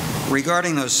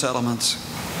 Regarding those settlements,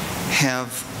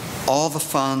 have all the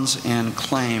funds and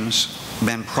claims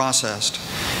been processed?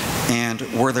 And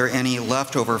were there any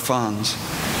leftover funds?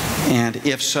 And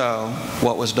if so,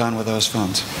 what was done with those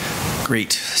funds?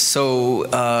 Great. So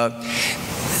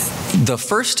the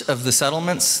first of the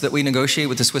settlements that we negotiated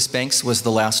with the Swiss banks was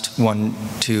the last one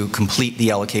to complete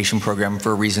the allocation program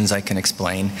for reasons I can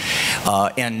explain.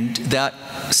 And that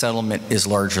settlement is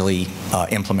largely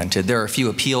implemented. There are a few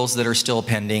appeals that are still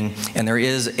pending, and there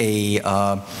is a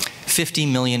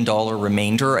 $50 million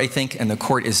remainder, I think, and the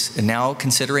court is now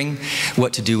considering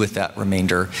what to do with that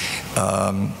remainder.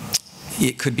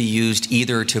 It could be used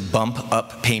either to bump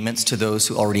up payments to those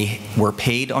who already were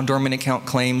paid on dormant account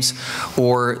claims,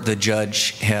 or the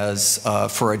judge has,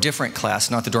 for a different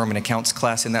class, not the dormant accounts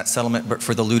class in that settlement, but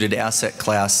for the looted asset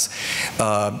class,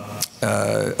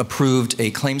 approved a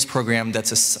claims program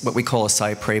that's what we call a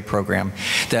Cypre program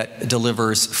that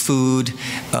delivers food,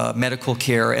 medical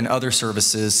care, and other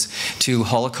services to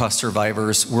Holocaust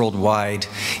survivors worldwide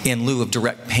in lieu of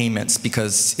direct payments,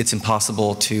 because it's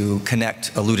impossible to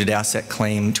connect a looted asset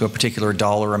claim to a particular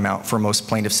dollar amount for most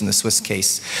plaintiffs in the Swiss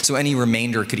case. So any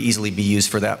remainder could easily be used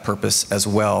for that purpose as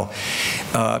well.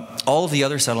 All of the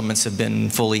other settlements have been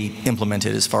fully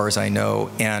implemented as far as I know,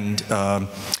 and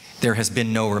there has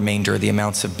been no remainder. The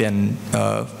amounts have been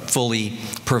fully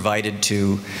provided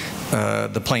to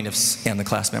the plaintiffs and the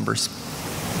class members.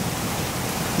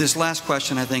 This last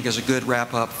question, I think, is a good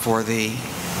wrap-up for the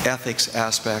ethics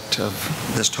aspect of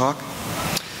this talk.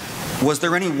 Was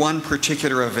there any one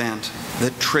particular event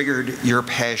that triggered your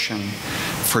passion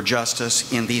for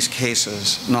justice in these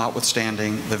cases,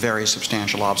 notwithstanding the very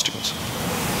substantial obstacles?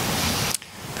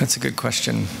 That's a good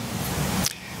question.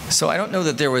 So I don't know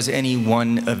that there was any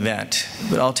one event,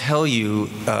 but I'll tell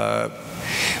you,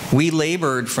 we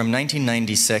labored from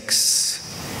 1996,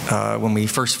 when we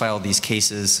first filed these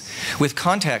cases, with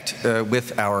contact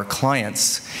with our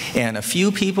clients and a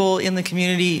few people in the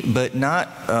community, but not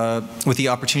with the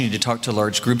opportunity to talk to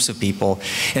large groups of people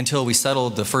until we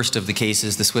settled the first of the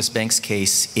cases, the Swiss banks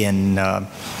case, in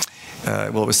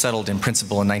well, it was settled in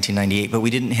principle in 1998, but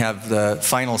we didn't have the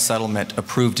final settlement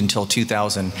approved until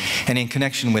 2000. And in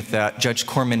connection with that, Judge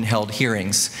Corman held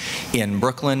hearings in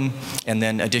Brooklyn and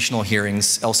then additional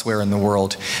hearings elsewhere in the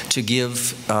world to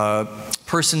give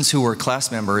persons who were class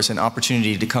members an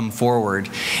opportunity to come forward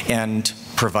and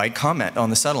provide comment on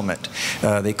the settlement.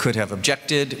 They could have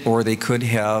objected, or they could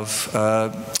have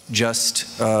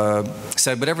just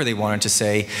said whatever they wanted to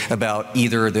say about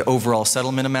either the overall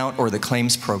settlement amount or the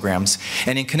claims programs.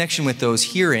 And in connection with those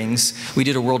hearings, we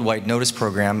did a worldwide notice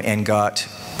program and got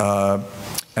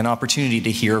an opportunity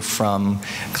to hear from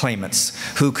claimants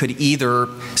who could either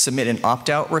submit an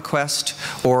opt-out request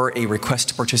or a request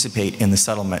to participate in the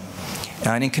settlement.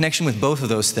 And in connection with both of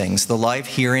those things, the live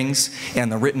hearings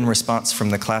and the written response from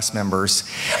the class members,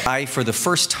 I, for the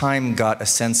first time, got a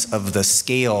sense of the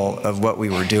scale of what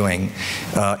we were doing.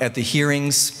 At the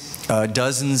hearings,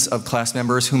 dozens of class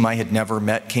members whom I had never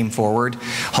met came forward,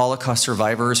 Holocaust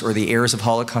survivors or the heirs of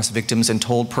Holocaust victims, and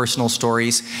told personal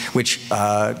stories which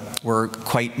were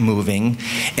quite moving.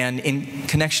 And in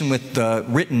connection with the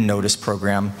written notice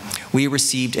program, we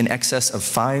received in excess of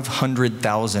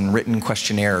 500,000 written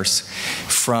questionnaires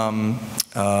from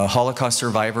Holocaust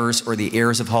survivors or the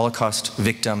heirs of Holocaust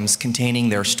victims containing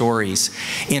their stories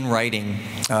in writing,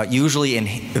 usually in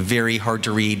very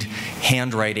hard-to-read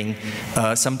handwriting,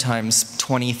 sometimes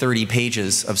 20, 30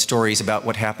 pages of stories about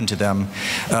what happened to them,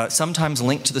 sometimes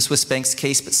linked to the Swiss Banks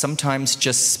case, but sometimes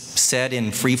just said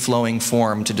in free-flowing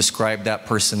form to describe that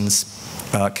person's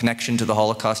connection to the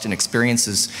Holocaust and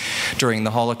experiences during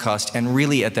the Holocaust. And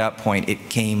really at that point it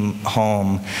came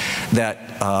home that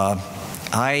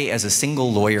I, as a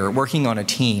single lawyer working on a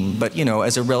team, but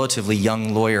as a relatively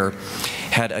young lawyer,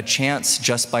 had a chance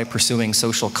just by pursuing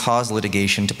social cause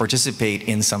litigation to participate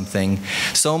in something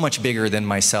so much bigger than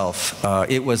myself.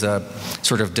 It was a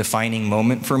sort of defining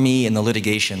moment for me in the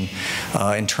litigation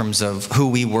in terms of who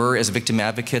we were as victim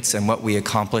advocates and what we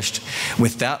accomplished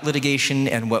with that litigation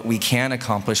and what we can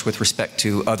accomplish with respect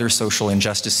to other social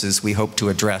injustices we hope to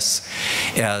address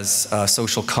as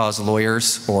social cause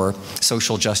lawyers or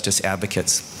social justice advocates.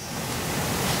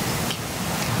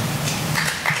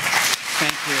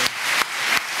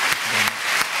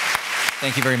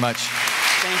 Thank you very much.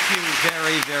 Thank you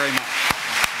very, very much.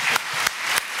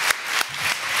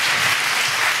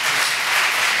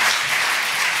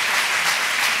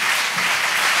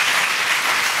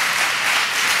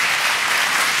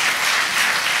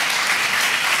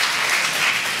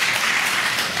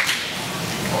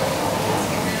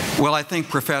 Well, I think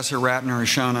Professor Ratner has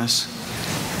shown us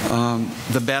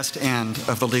the best end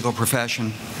of the legal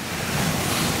profession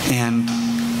and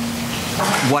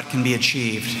what can be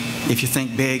achieved if you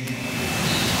think big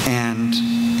and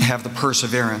have the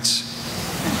perseverance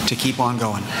to keep on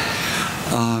going.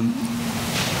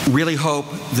 Really hope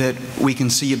that we can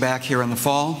see you back here in the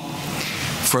fall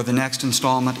for the next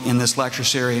installment in this lecture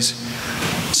series.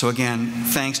 So again,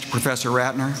 thanks to Professor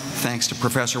Ratner, thanks to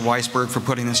Professor Weisberg for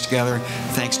putting this together,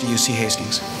 thanks to UC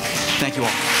Hastings. Thank you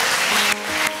all.